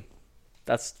Steam.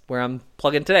 That's where I'm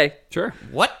plugging today. Sure.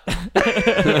 What?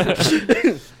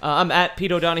 I'm at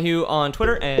Pete O'Donohue on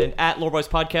Twitter and at Loreboys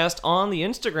Podcast on the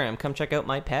Instagram. Come check out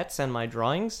my pets and my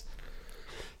drawings.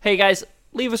 Hey guys,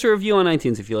 leave us a review on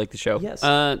iTunes if you like the show. Yes.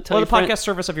 Tell Or the your podcast friend-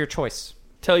 service of your choice.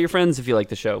 Tell your friends if you like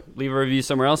the show. Leave a review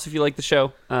somewhere else if you like the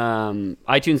show.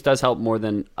 iTunes does help more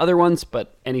than other ones,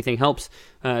 but anything helps.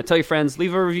 Tell your friends.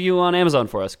 Leave a review on Amazon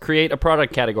for us. Create a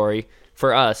product category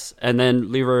for us, and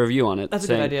then leave a review on it. That's a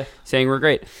good idea. Saying we're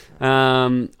great. You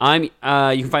can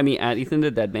find me at Ethan the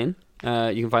Deadman.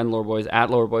 You can find Lore Boys at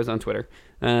Lore Boys on Twitter.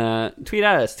 Tweet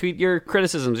at us. Tweet your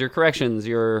criticisms, your corrections,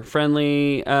 your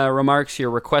friendly remarks, your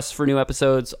requests for new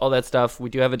episodes, all that stuff. We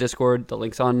do have a Discord. The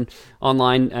link's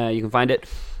online. You can find it.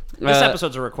 This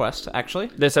episode's a request, actually.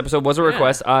 This episode was a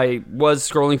request. I was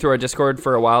scrolling through our Discord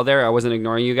for a while there. I wasn't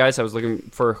ignoring you guys. I was looking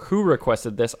for who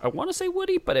requested this. I want to say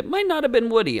Woody, but it might not have been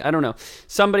Woody. I don't know.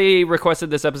 Somebody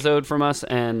requested this episode from us,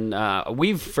 and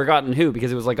we've forgotten who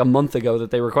because it was like a month ago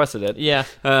that they requested it. Yeah.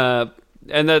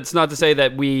 And that's not to say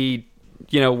that we're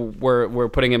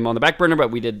putting him on the back burner,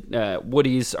 but we did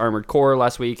Woody's Armored Core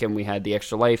last week, and we had the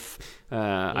Extra Life,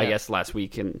 I guess, last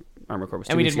week, and Armored Core was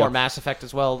 2 And we weeks did more ago. Mass Effect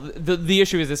as well. The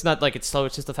issue is it's not like it's slow.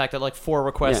 It's just the fact that like 4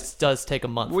 requests does take a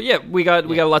month. Well, yeah, we got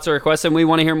lots of requests, and we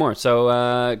want to hear more.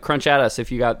 So crunch at us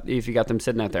if you got them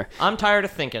sitting out there. I'm tired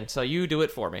of thinking, so you do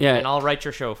it for me, Yeah. and I'll write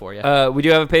your show for you. We do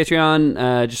have a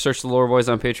Patreon. Just search the Lore Boys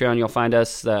on Patreon. You'll find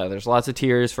us. There's lots of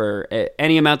tiers for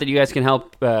any amount that you guys can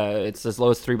help. It's as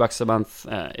low as $3 a month.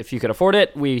 If you could afford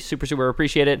it, we super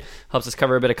appreciate it. Helps us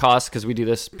cover a bit of cost because we do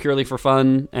this purely for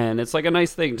fun, and it's like a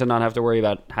nice thing to not have to worry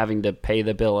about having having to pay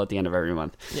the bill at the end of every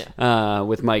month.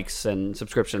 With mics and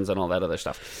subscriptions and all that other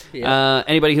stuff.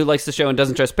 Anybody who likes the show and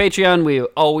doesn't trust Patreon, we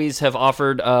always have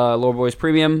offered Lore Boys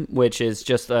Premium, which is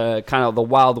just kind of the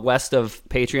Wild West of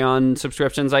Patreon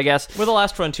subscriptions, I guess. We're the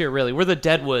last frontier, really. We're the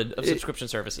Deadwood of subscription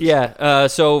services. Yeah.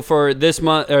 So for this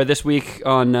month or this week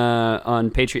on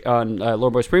Patreon, on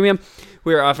Lore Boys Premium,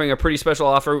 we are offering a pretty special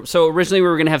offer. So originally we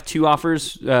were going to have two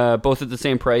offers, both at the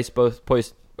same price, both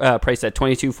priced at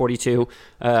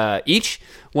 $22.42 each.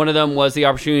 One of them was the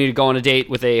opportunity to go on a date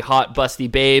with a hot,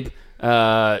 busty babe.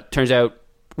 Turns out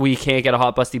we can't get a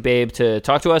hot, busty babe to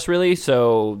talk to us, really,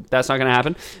 so that's not going to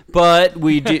happen. But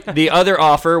we do. The other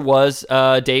offer was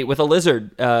a date with a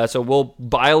lizard. So we'll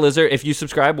buy a lizard. If you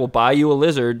subscribe, we'll buy you a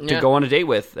lizard to go on a date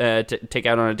with, to take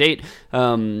out on a date.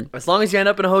 As long as you end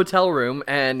up in a hotel room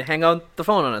and hang out the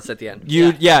phone on us at the end.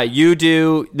 You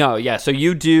do. No, yeah. So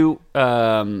you do.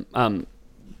 Have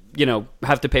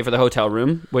to pay for the hotel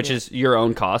room, which is your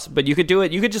own cost. But you could do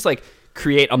it. You could just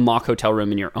create a mock hotel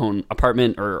room in your own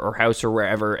apartment or house or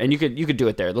wherever, and you could do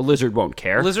it there. The lizard won't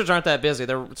care. Lizards aren't that busy.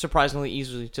 They're surprisingly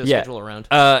easy to schedule around.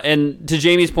 And to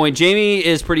Jamie's point, Jamie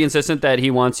is pretty insistent that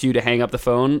he wants you to hang up the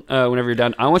phone whenever you're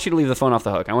done. I want you to leave the phone off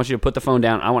the hook. I want you to put the phone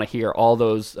down. I want to hear all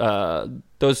those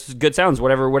good sounds,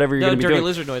 whatever you're going to be doing. Dirty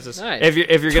lizard noises. Nice. If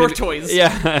you're going to toys.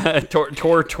 Yeah,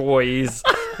 toys.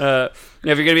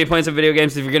 If you're going to be playing some video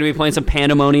games, if you're going to be playing some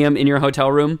Pandemonium in your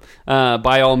hotel room,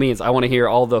 by all means, I want to hear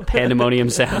all the Pandemonium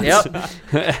sounds. Yep.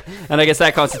 And I guess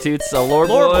that constitutes a Lore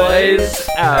Boys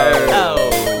out.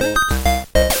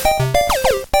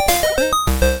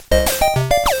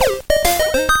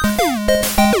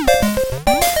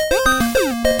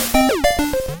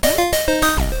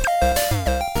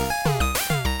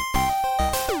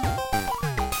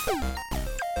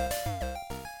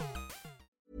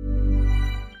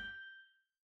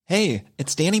 Hey,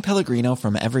 it's Danny Pellegrino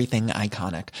from Everything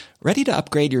Iconic. Ready to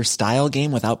upgrade your style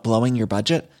game without blowing your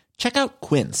budget? Check out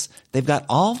Quince. They've got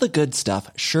all the good stuff,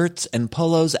 shirts and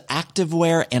polos,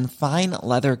 activewear, and fine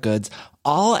leather goods,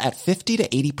 all at 50 to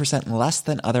 80% less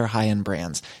than other high-end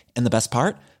brands. And the best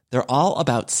part? They're all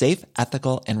about safe,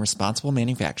 ethical, and responsible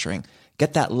manufacturing.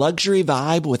 Get that luxury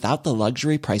vibe without the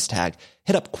luxury price tag.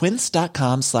 Hit up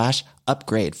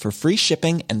quince.com/upgrade for free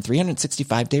shipping and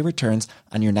 365-day returns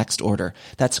on your next order.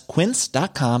 That's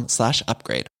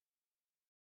quince.com/upgrade.